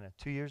in China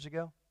 2 years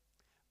ago.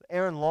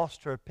 Erin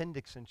lost her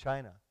appendix in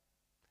China.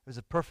 It was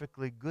a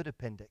perfectly good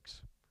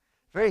appendix.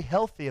 Very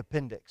healthy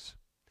appendix.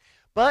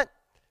 But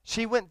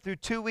she went through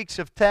 2 weeks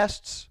of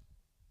tests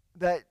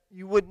that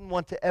you wouldn't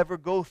want to ever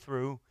go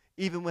through,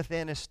 even with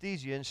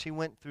anesthesia, and she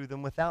went through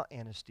them without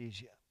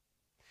anesthesia.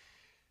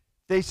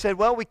 They said,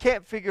 well, we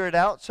can't figure it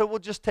out, so we'll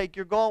just take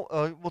your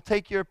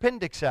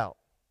appendix out.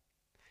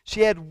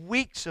 She had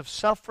weeks of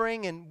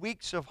suffering and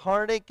weeks of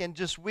heartache and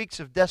just weeks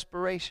of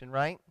desperation,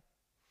 right?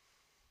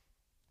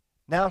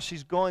 Now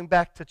she's going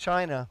back to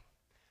China,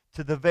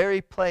 to the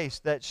very place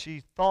that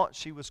she thought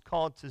she was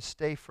called to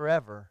stay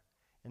forever,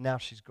 and now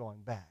she's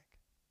going back.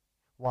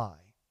 Why?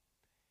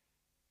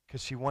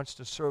 Because she wants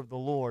to serve the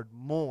Lord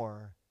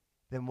more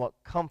than what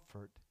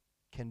comfort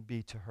can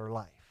be to her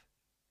life.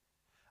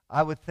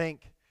 I would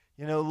think,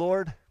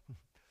 Lord,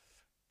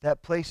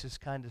 that place is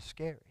kind of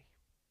scary.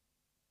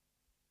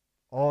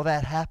 All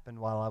that happened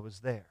while I was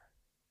there.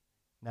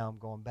 Now I'm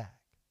going back.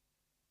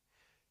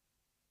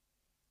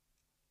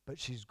 But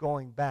she's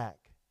going back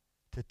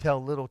to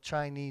tell little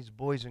Chinese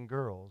boys and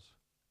girls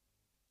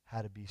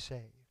how to be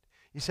saved.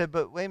 You said,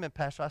 but wait a minute,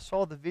 Pastor, I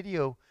saw the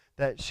video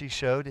that she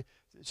showed.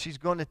 She's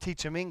going to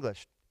teach them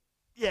English.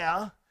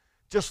 Yeah,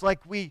 just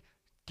like we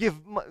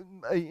give,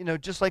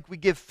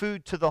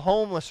 food to the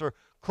homeless or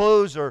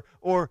clothes or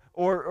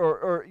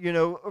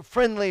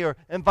friendly or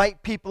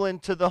invite people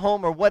into the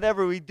home or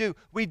whatever we do.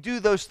 We do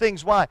those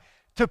things. Why?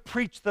 To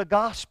preach the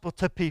gospel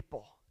to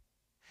people.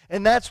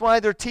 And that's why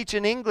they're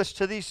teaching English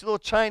to these little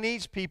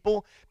Chinese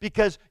people,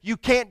 because you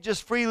can't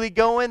just freely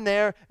go in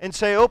there and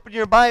say, open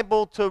your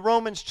Bible to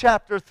Romans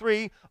chapter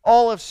 3,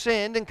 all have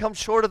sinned and come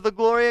short of the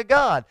glory of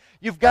God.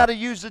 You've got to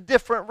use a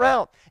different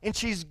route. And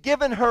she's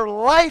given her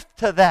life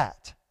to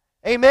that.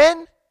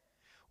 Amen?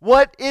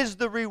 What is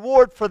the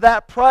reward for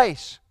that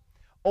price?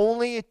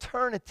 Only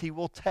eternity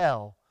will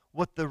tell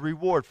what the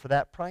reward for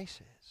that price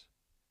is.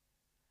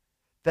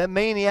 That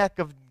maniac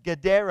of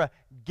Gadara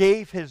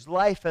gave his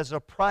life as a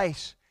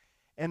price,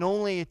 and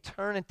only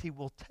eternity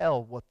will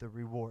tell what the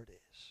reward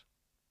is.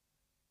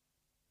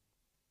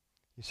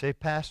 You say,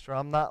 Pastor,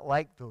 I'm not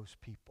like those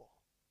people.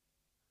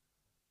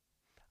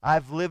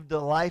 I've lived a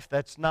life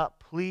that's not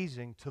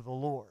pleasing to the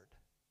Lord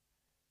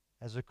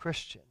as a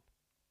Christian.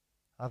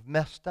 I've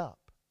messed up.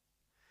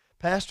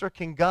 Pastor,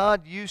 can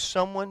God use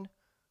someone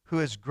who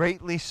has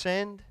greatly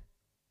sinned?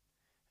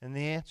 And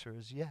the answer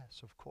is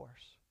yes, of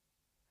course.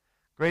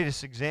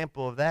 Greatest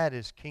example of that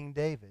is King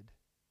David.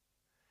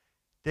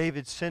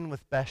 David's sin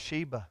with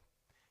Bathsheba.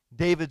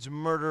 David's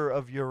murder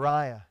of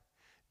Uriah.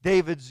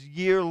 David's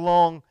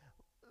year-long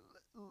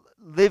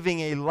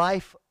living a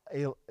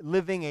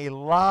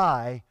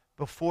lie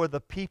before the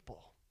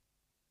people.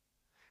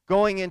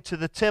 Going into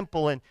the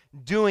temple and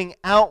doing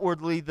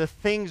outwardly the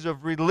things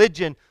of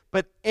religion,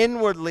 but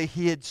inwardly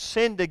he had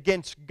sinned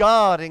against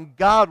God, and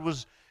God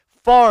was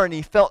far, and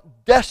he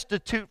felt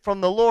destitute from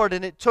the Lord,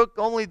 and it took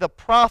only the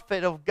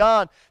prophet of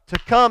God to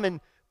come and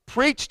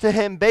preach to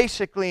him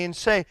basically and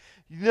say,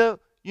 you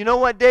know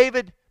what,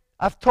 David?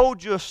 I've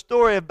told you a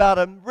story about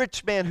a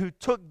rich man who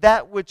took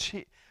that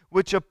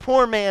which a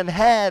poor man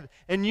had,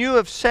 and you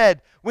have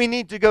said, we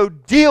need to go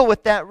deal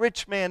with that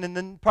rich man. And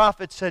the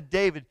prophet said,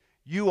 David,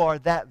 you are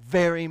that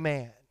very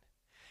man.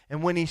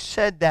 And when he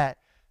said that,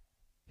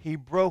 he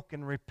broke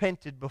and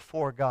repented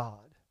before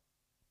God.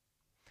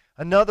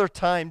 Another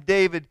time,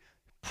 David,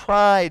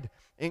 pride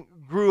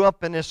grew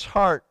up in his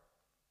heart,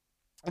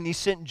 and he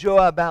sent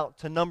Joab out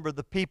to number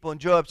the people.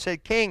 And Joab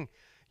said, King,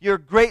 you're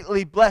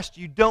greatly blessed.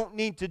 You don't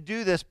need to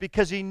do this,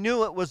 because he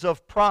knew it was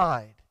of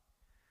pride.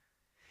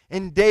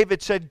 And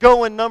David said,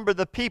 go and number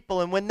the people.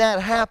 And when that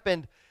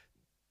happened,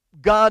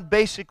 God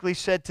basically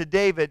said to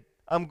David,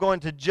 I'm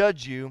going to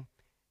judge you.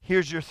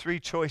 Here's your three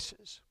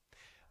choices.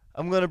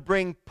 I'm going to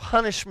bring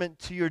punishment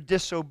to your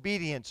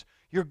disobedience.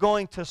 You're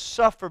going to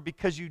suffer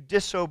because you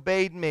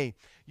disobeyed me.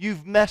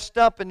 You've messed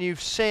up and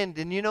you've sinned.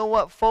 And you know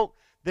what, folk?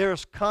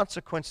 There's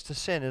consequence to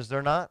sin, is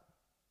there not?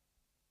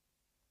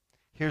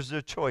 Here's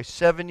their choice.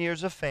 7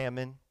 years of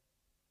famine,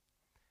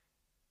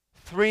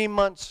 3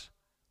 months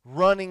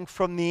running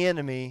from the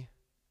enemy,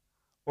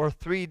 or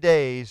 3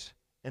 days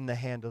in the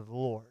hand of the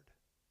Lord.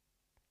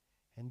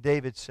 And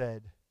David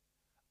said,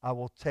 I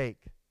will take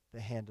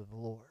the hand of the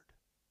Lord.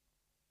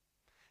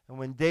 And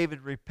when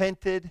David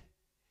repented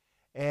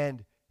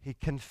and he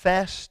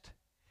confessed,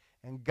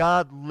 and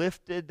God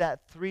lifted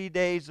that 3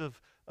 days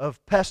of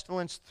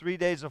pestilence, 3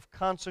 days of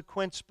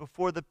consequence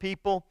before the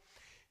people,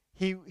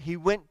 he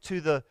went to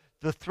the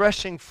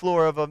threshing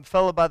floor of a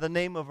fellow by the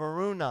name of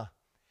Araunah.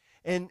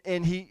 And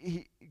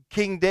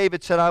King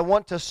David said, I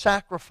want to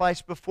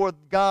sacrifice before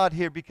God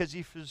here because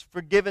he has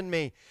forgiven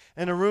me.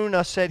 And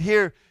Araunah said,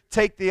 here,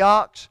 take the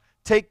ox,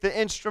 take the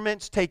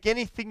instruments, take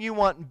anything you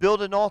want and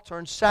build an altar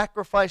and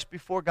sacrifice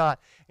before God.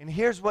 And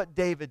here's what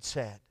David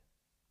said.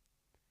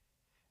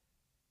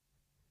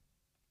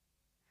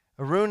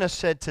 Araunah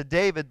said to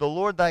David, the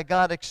Lord thy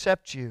God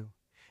accept you.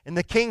 And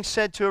the king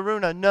said to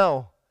Araunah,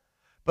 no,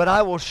 but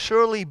I will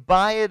surely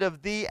buy it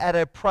of thee at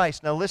a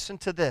price. Now listen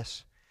to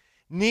this.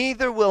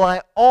 Neither will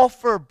I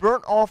offer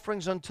burnt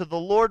offerings unto the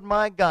Lord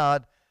my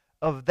God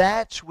of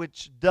that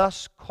which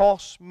does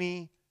cost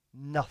me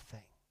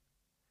nothing.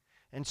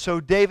 And so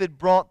David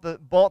bought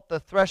the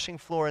threshing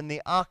floor and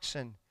the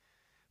oxen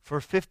for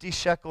 50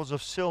 shekels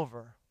of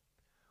silver.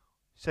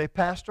 You say,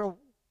 Pastor,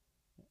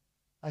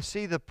 I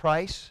see the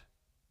price,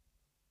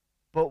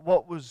 but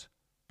what was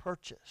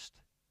purchased?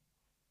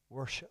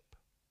 Worship.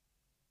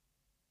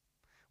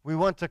 We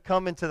want to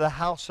come into the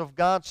house of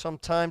God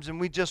sometimes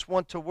and we just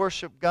want to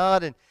worship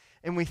God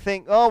and we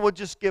think, oh, we'll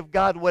just give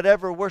God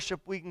whatever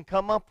worship we can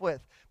come up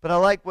with. But I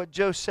like what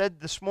Joe said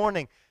this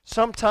morning.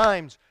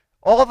 Sometimes,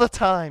 all the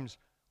times,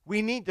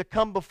 we need to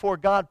come before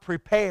God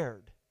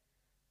prepared.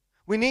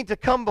 We need to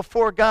come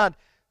before God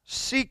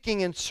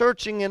seeking and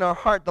searching in our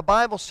heart. The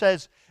Bible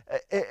says,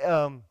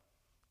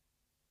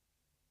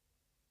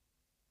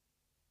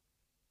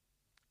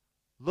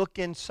 look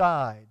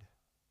inside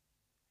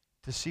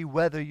to see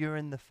whether you're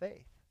in the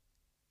faith.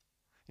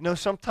 You know,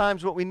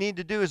 sometimes what we need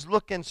to do is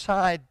look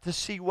inside to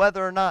see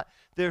whether or not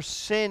there's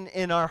sin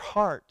in our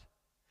heart.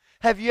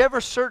 Have you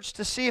ever searched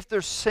to see if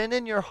there's sin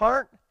in your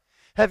heart?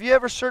 Have you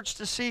ever searched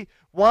to see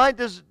why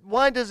does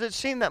it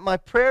seem that my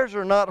prayers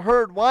are not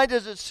heard? Why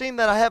does it seem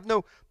that I have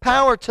no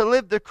power to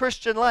live the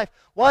Christian life?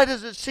 Why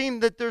does it seem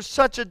that there's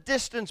such a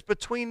distance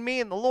between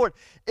me and the Lord?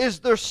 Is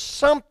there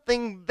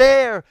something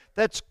there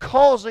that's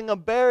causing a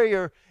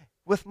barrier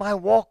with my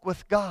walk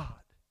with God?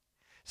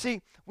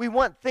 See, we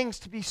want things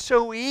to be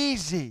so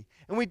easy,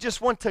 and we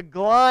just want to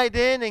glide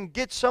in and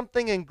get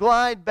something and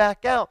glide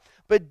back out.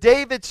 But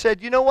David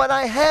said, you know what?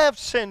 I have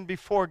sinned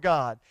before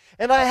God,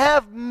 and I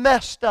have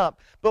messed up.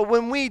 But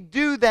when we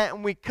do that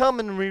and we come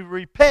and we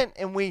repent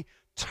and we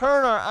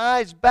turn our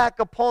eyes back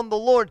upon the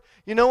Lord,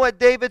 you know what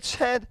David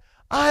said?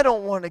 I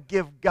don't want to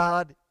give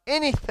God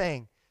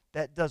anything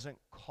that doesn't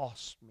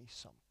cost me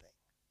something.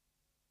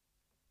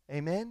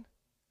 Amen?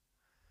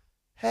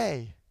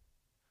 Hey,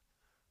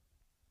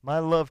 my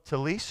love to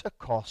Lisa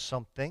costs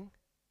something.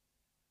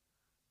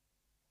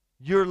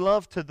 Your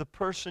love to the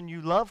person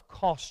you love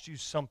costs you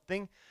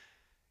something.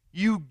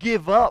 You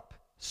give up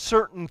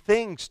certain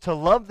things to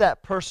love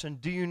that person,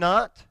 do you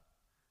not?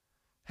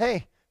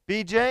 Hey,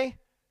 BJ,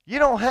 you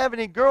don't have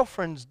any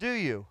girlfriends, do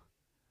you?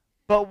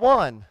 But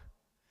one.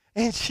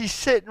 And she's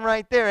sitting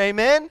right there,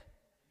 amen?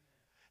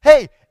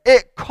 Hey,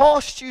 it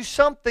costs you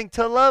something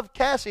to love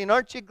Cassie, and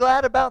aren't you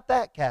glad about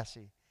that,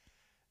 Cassie?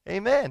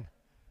 Amen.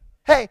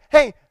 Hey,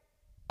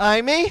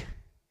 Amy?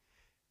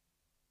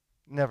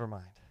 Never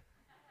mind.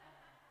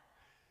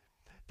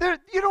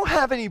 You don't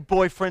have any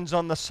boyfriends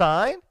on the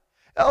side.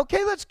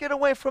 Okay, let's get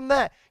away from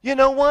that. You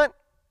know what?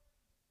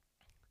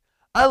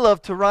 I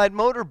love to ride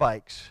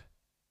motorbikes.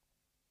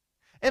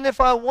 And if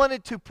I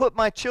wanted to put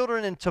my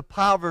children into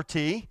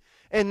poverty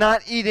and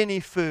not eat any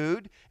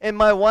food, and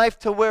my wife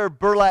to wear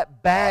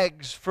burlap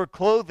bags for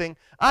clothing,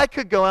 I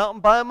could go out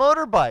and buy a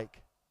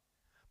motorbike.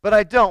 But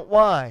I don't.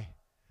 Why?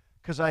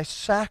 Because I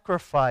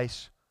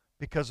sacrifice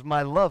because of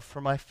my love for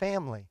my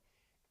family.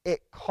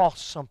 It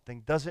costs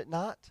something, does it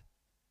not?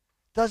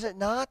 Does it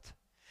not?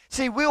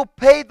 See, we'll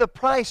pay the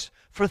price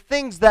for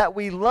things that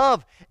we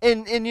love.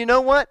 And you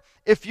know what?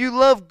 If you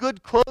love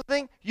good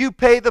clothing, you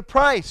pay the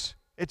price.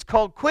 It's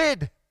called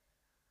quid.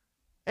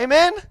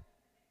 Amen?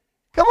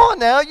 Come on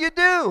now, you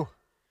do.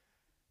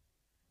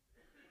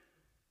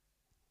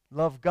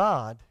 Love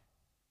God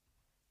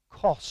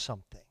costs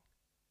something.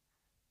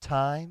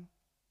 Time.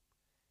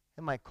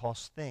 It might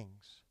cost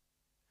things.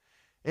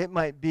 It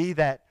might be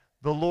that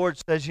the Lord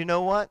says, you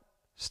know what,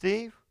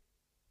 Steve?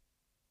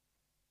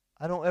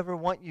 I don't ever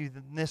want you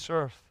in this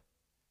earth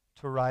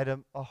to ride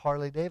a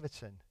Harley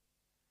Davidson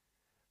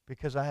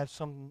because I have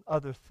some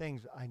other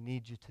things I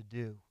need you to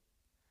do.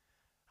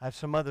 I have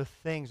some other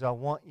things I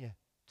want you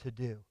to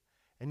do.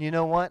 And you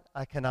know what?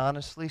 I can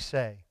honestly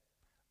say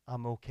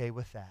I'm okay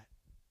with that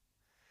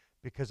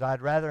because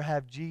I'd rather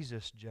have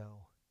Jesus,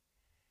 Joe,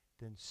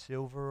 than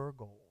silver or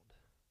gold.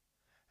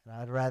 And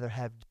I'd rather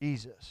have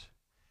Jesus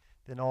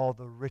than all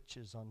the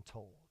riches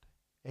untold.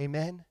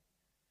 Amen?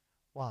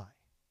 Why?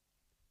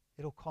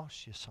 It'll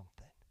cost you something.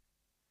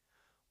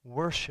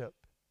 Worship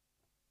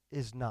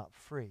is not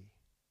free,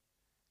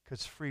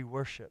 because free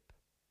worship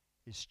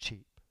is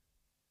cheap.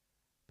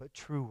 But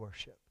true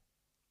worship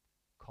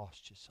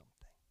costs you something.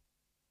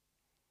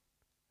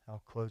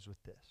 I'll close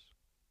with this.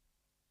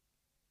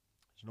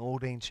 It's an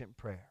old ancient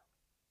prayer.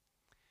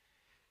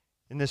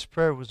 And this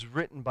prayer was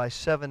written by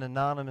 7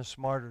 anonymous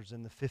martyrs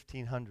in the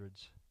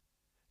 1500s,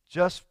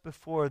 just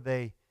before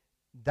they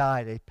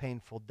died a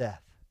painful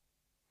death.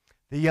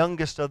 The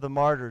youngest of the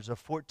martyrs, a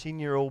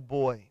 14-year-old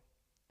boy,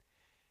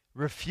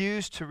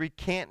 refused to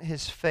recant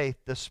his faith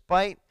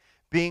despite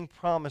being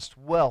promised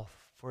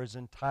wealth for his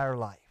entire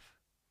life.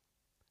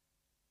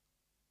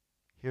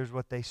 Here's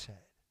what they said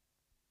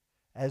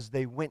as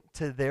they went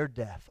to their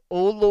death.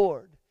 O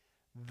Lord,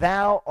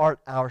 Thou art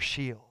our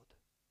shield.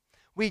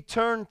 We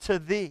turn to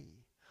Thee.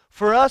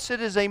 For us it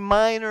is a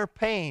minor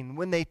pain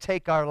when they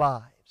take our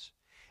lives.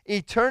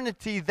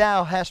 Eternity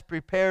Thou hast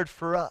prepared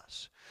for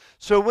us.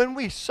 So when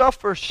we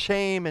suffer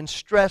shame and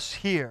stress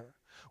here,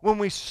 when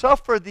we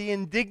suffer the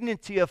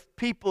indignity of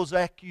people's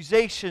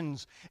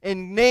accusations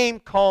and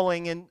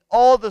name-calling and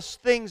all those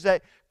things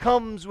that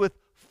comes with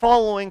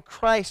following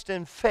Christ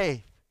in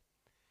faith,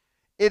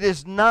 it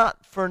is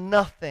not for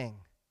nothing,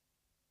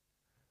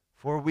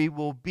 for we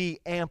will be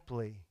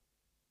amply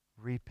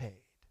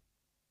repaid.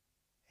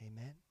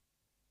 Amen.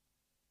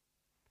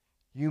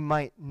 You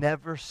might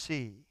never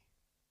see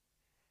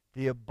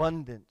the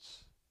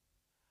abundance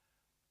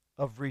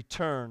of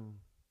return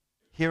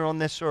here on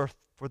this earth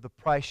for the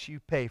price you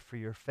pay for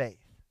your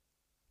faith.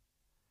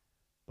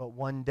 But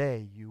one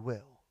day you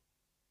will.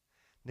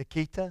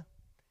 Nikita,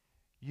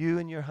 you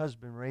and your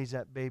husband raise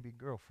that baby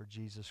girl for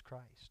Jesus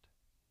Christ.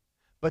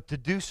 But to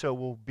do so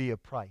will be a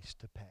price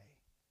to pay.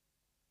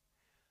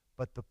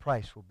 But the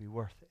price will be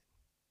worth it.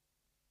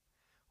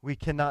 We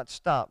cannot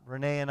stop.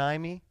 Renee and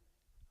Amy,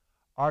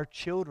 our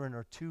children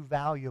are too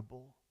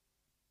valuable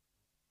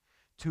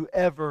to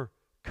ever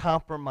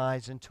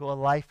compromise into a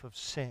life of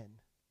sin.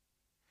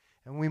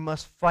 And we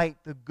must fight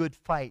the good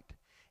fight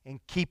and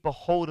keep a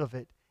hold of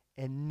it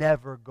and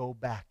never go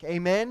back.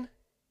 Amen?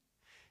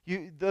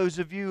 Those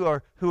of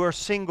you who are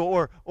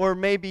single, or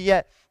maybe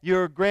yet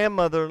you're a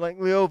grandmother like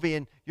Leovi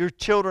and your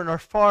children are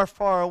far,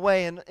 far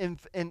away. And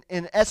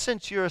in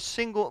essence, you're a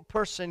single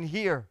person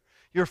here.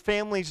 Your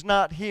family's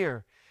not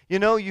here. You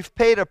know, you've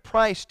paid a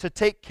price to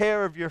take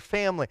care of your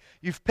family.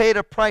 You've paid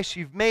a price.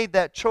 You've made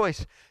that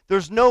choice.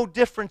 There's no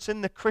difference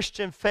in the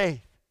Christian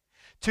faith.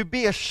 To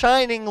be a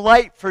shining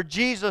light for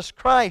Jesus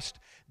Christ,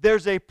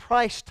 there's a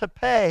price to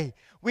pay.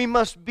 We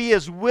must be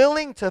as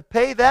willing to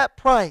pay that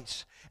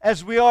price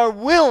as we are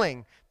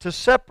willing to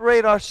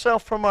separate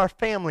ourselves from our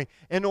family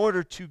in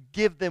order to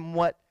give them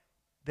what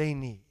they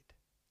need.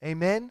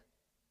 Amen?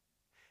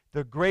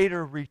 The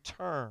greater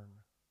return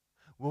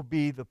will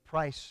be the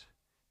price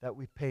that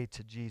we pay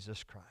to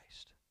Jesus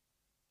Christ.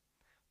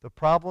 The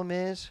problem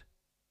is,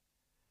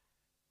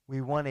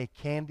 we want a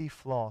candy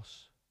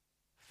floss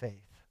faith.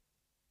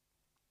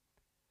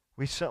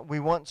 We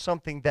want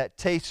something that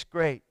tastes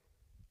great,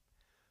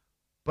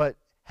 but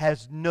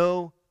has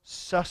no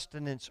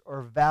sustenance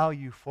or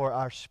value for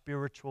our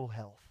spiritual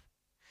health.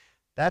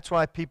 That's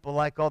why people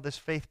like all this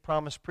faith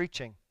promise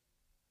preaching.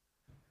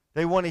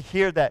 They want to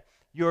hear that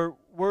your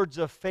words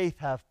of faith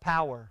have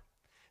power.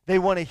 They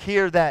want to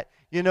hear that,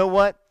 you know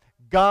what?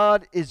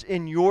 God is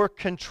in your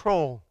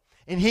control,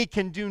 and He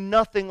can do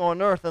nothing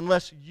on earth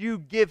unless you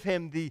give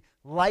Him the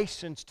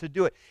license to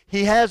do it.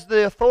 He has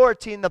the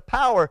authority and the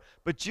power,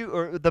 but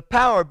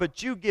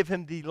you give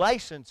Him the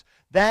license.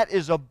 That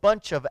is a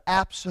bunch of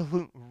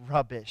absolute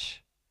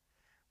rubbish.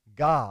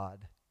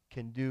 God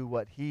can do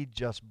what He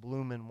just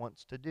bloomin'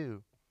 wants to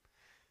do.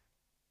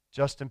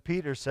 Justin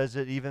Peters says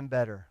it even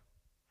better.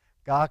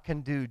 God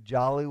can do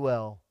jolly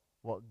well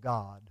what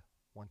God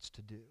wants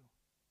to do.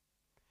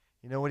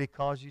 You know what He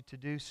calls you to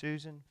do,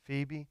 Susan,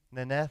 Phoebe,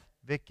 Nanette,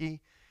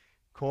 Vicky,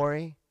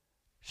 Corey,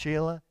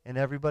 Sheila, and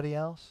everybody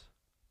else?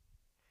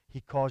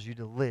 He calls you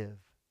to live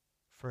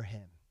for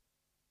Him.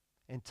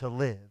 And to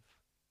live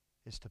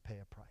is to pay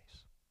a price.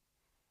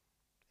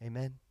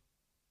 Amen?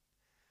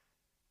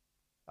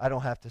 I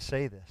don't have to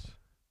say this,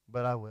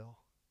 but I will.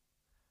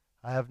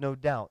 I have no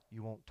doubt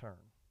you won't turn.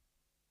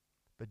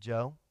 But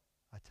Joe,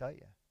 I tell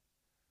you,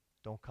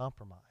 don't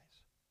compromise.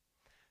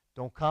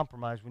 Don't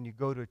compromise when you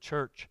go to a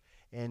church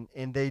and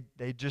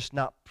they just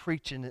not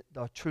preaching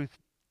the truth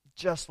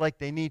just like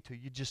they need to.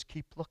 You just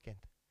keep looking.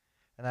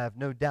 And I have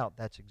no doubt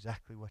that's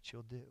exactly what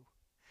you'll do.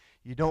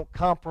 You don't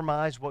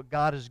compromise what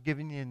God has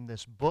given you in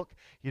this book.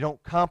 You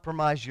don't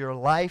compromise your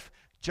life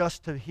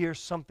just to hear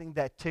something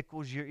that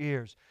tickles your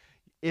ears.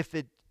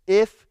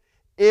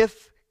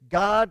 If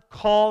God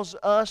calls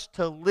us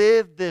to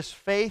live this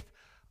faith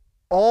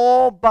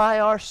all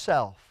by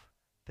ourselves,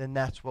 then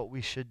that's what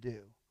we should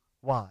do.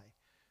 Why?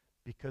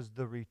 Because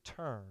the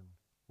return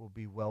will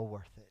be well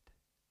worth it.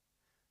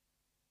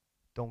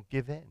 Don't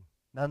give in.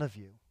 None of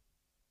you.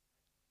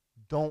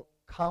 Don't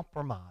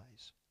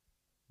compromise.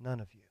 None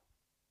of you.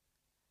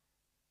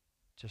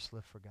 just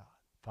live for God.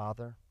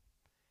 Father,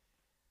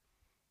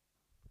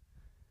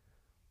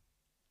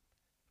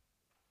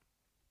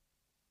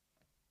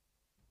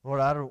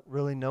 Lord, I don't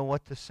really know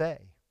what to say.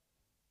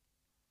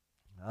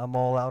 I'm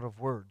all out of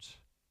words.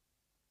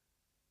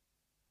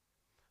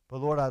 But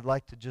Lord, I'd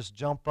like to just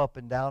jump up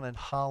and down and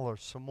holler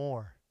some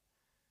more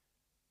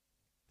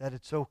that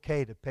it's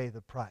okay to pay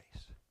the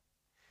price.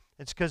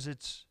 It's because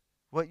it's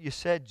what you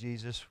said,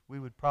 Jesus, we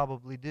would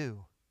probably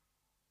do.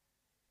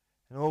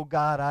 And oh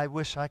God, I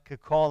wish I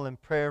could call in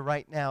prayer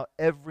right now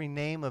every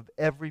name of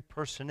every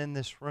person in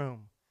this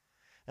room.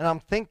 And I'm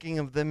thinking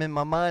of them in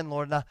my mind,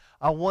 Lord. And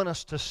I want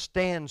us to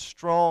stand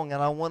strong,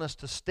 and I want us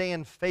to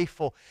stand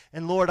faithful.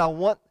 And Lord, I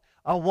want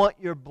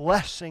your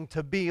blessing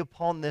to be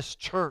upon this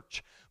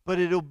church. But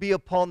it'll be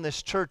upon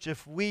this church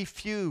if we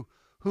few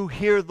who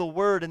hear the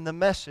word and the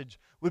message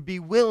would be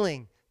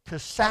willing to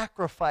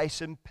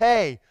sacrifice and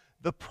pay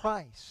the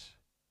price.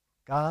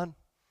 God,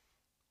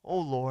 oh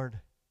Lord,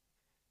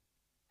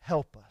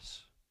 help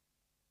us.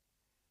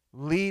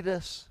 Lead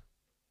us.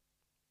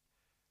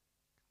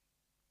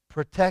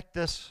 Protect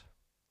us.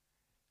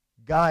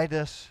 Guide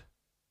us.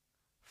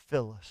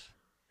 Fill us.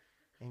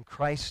 In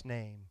Christ's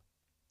name,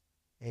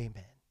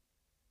 amen.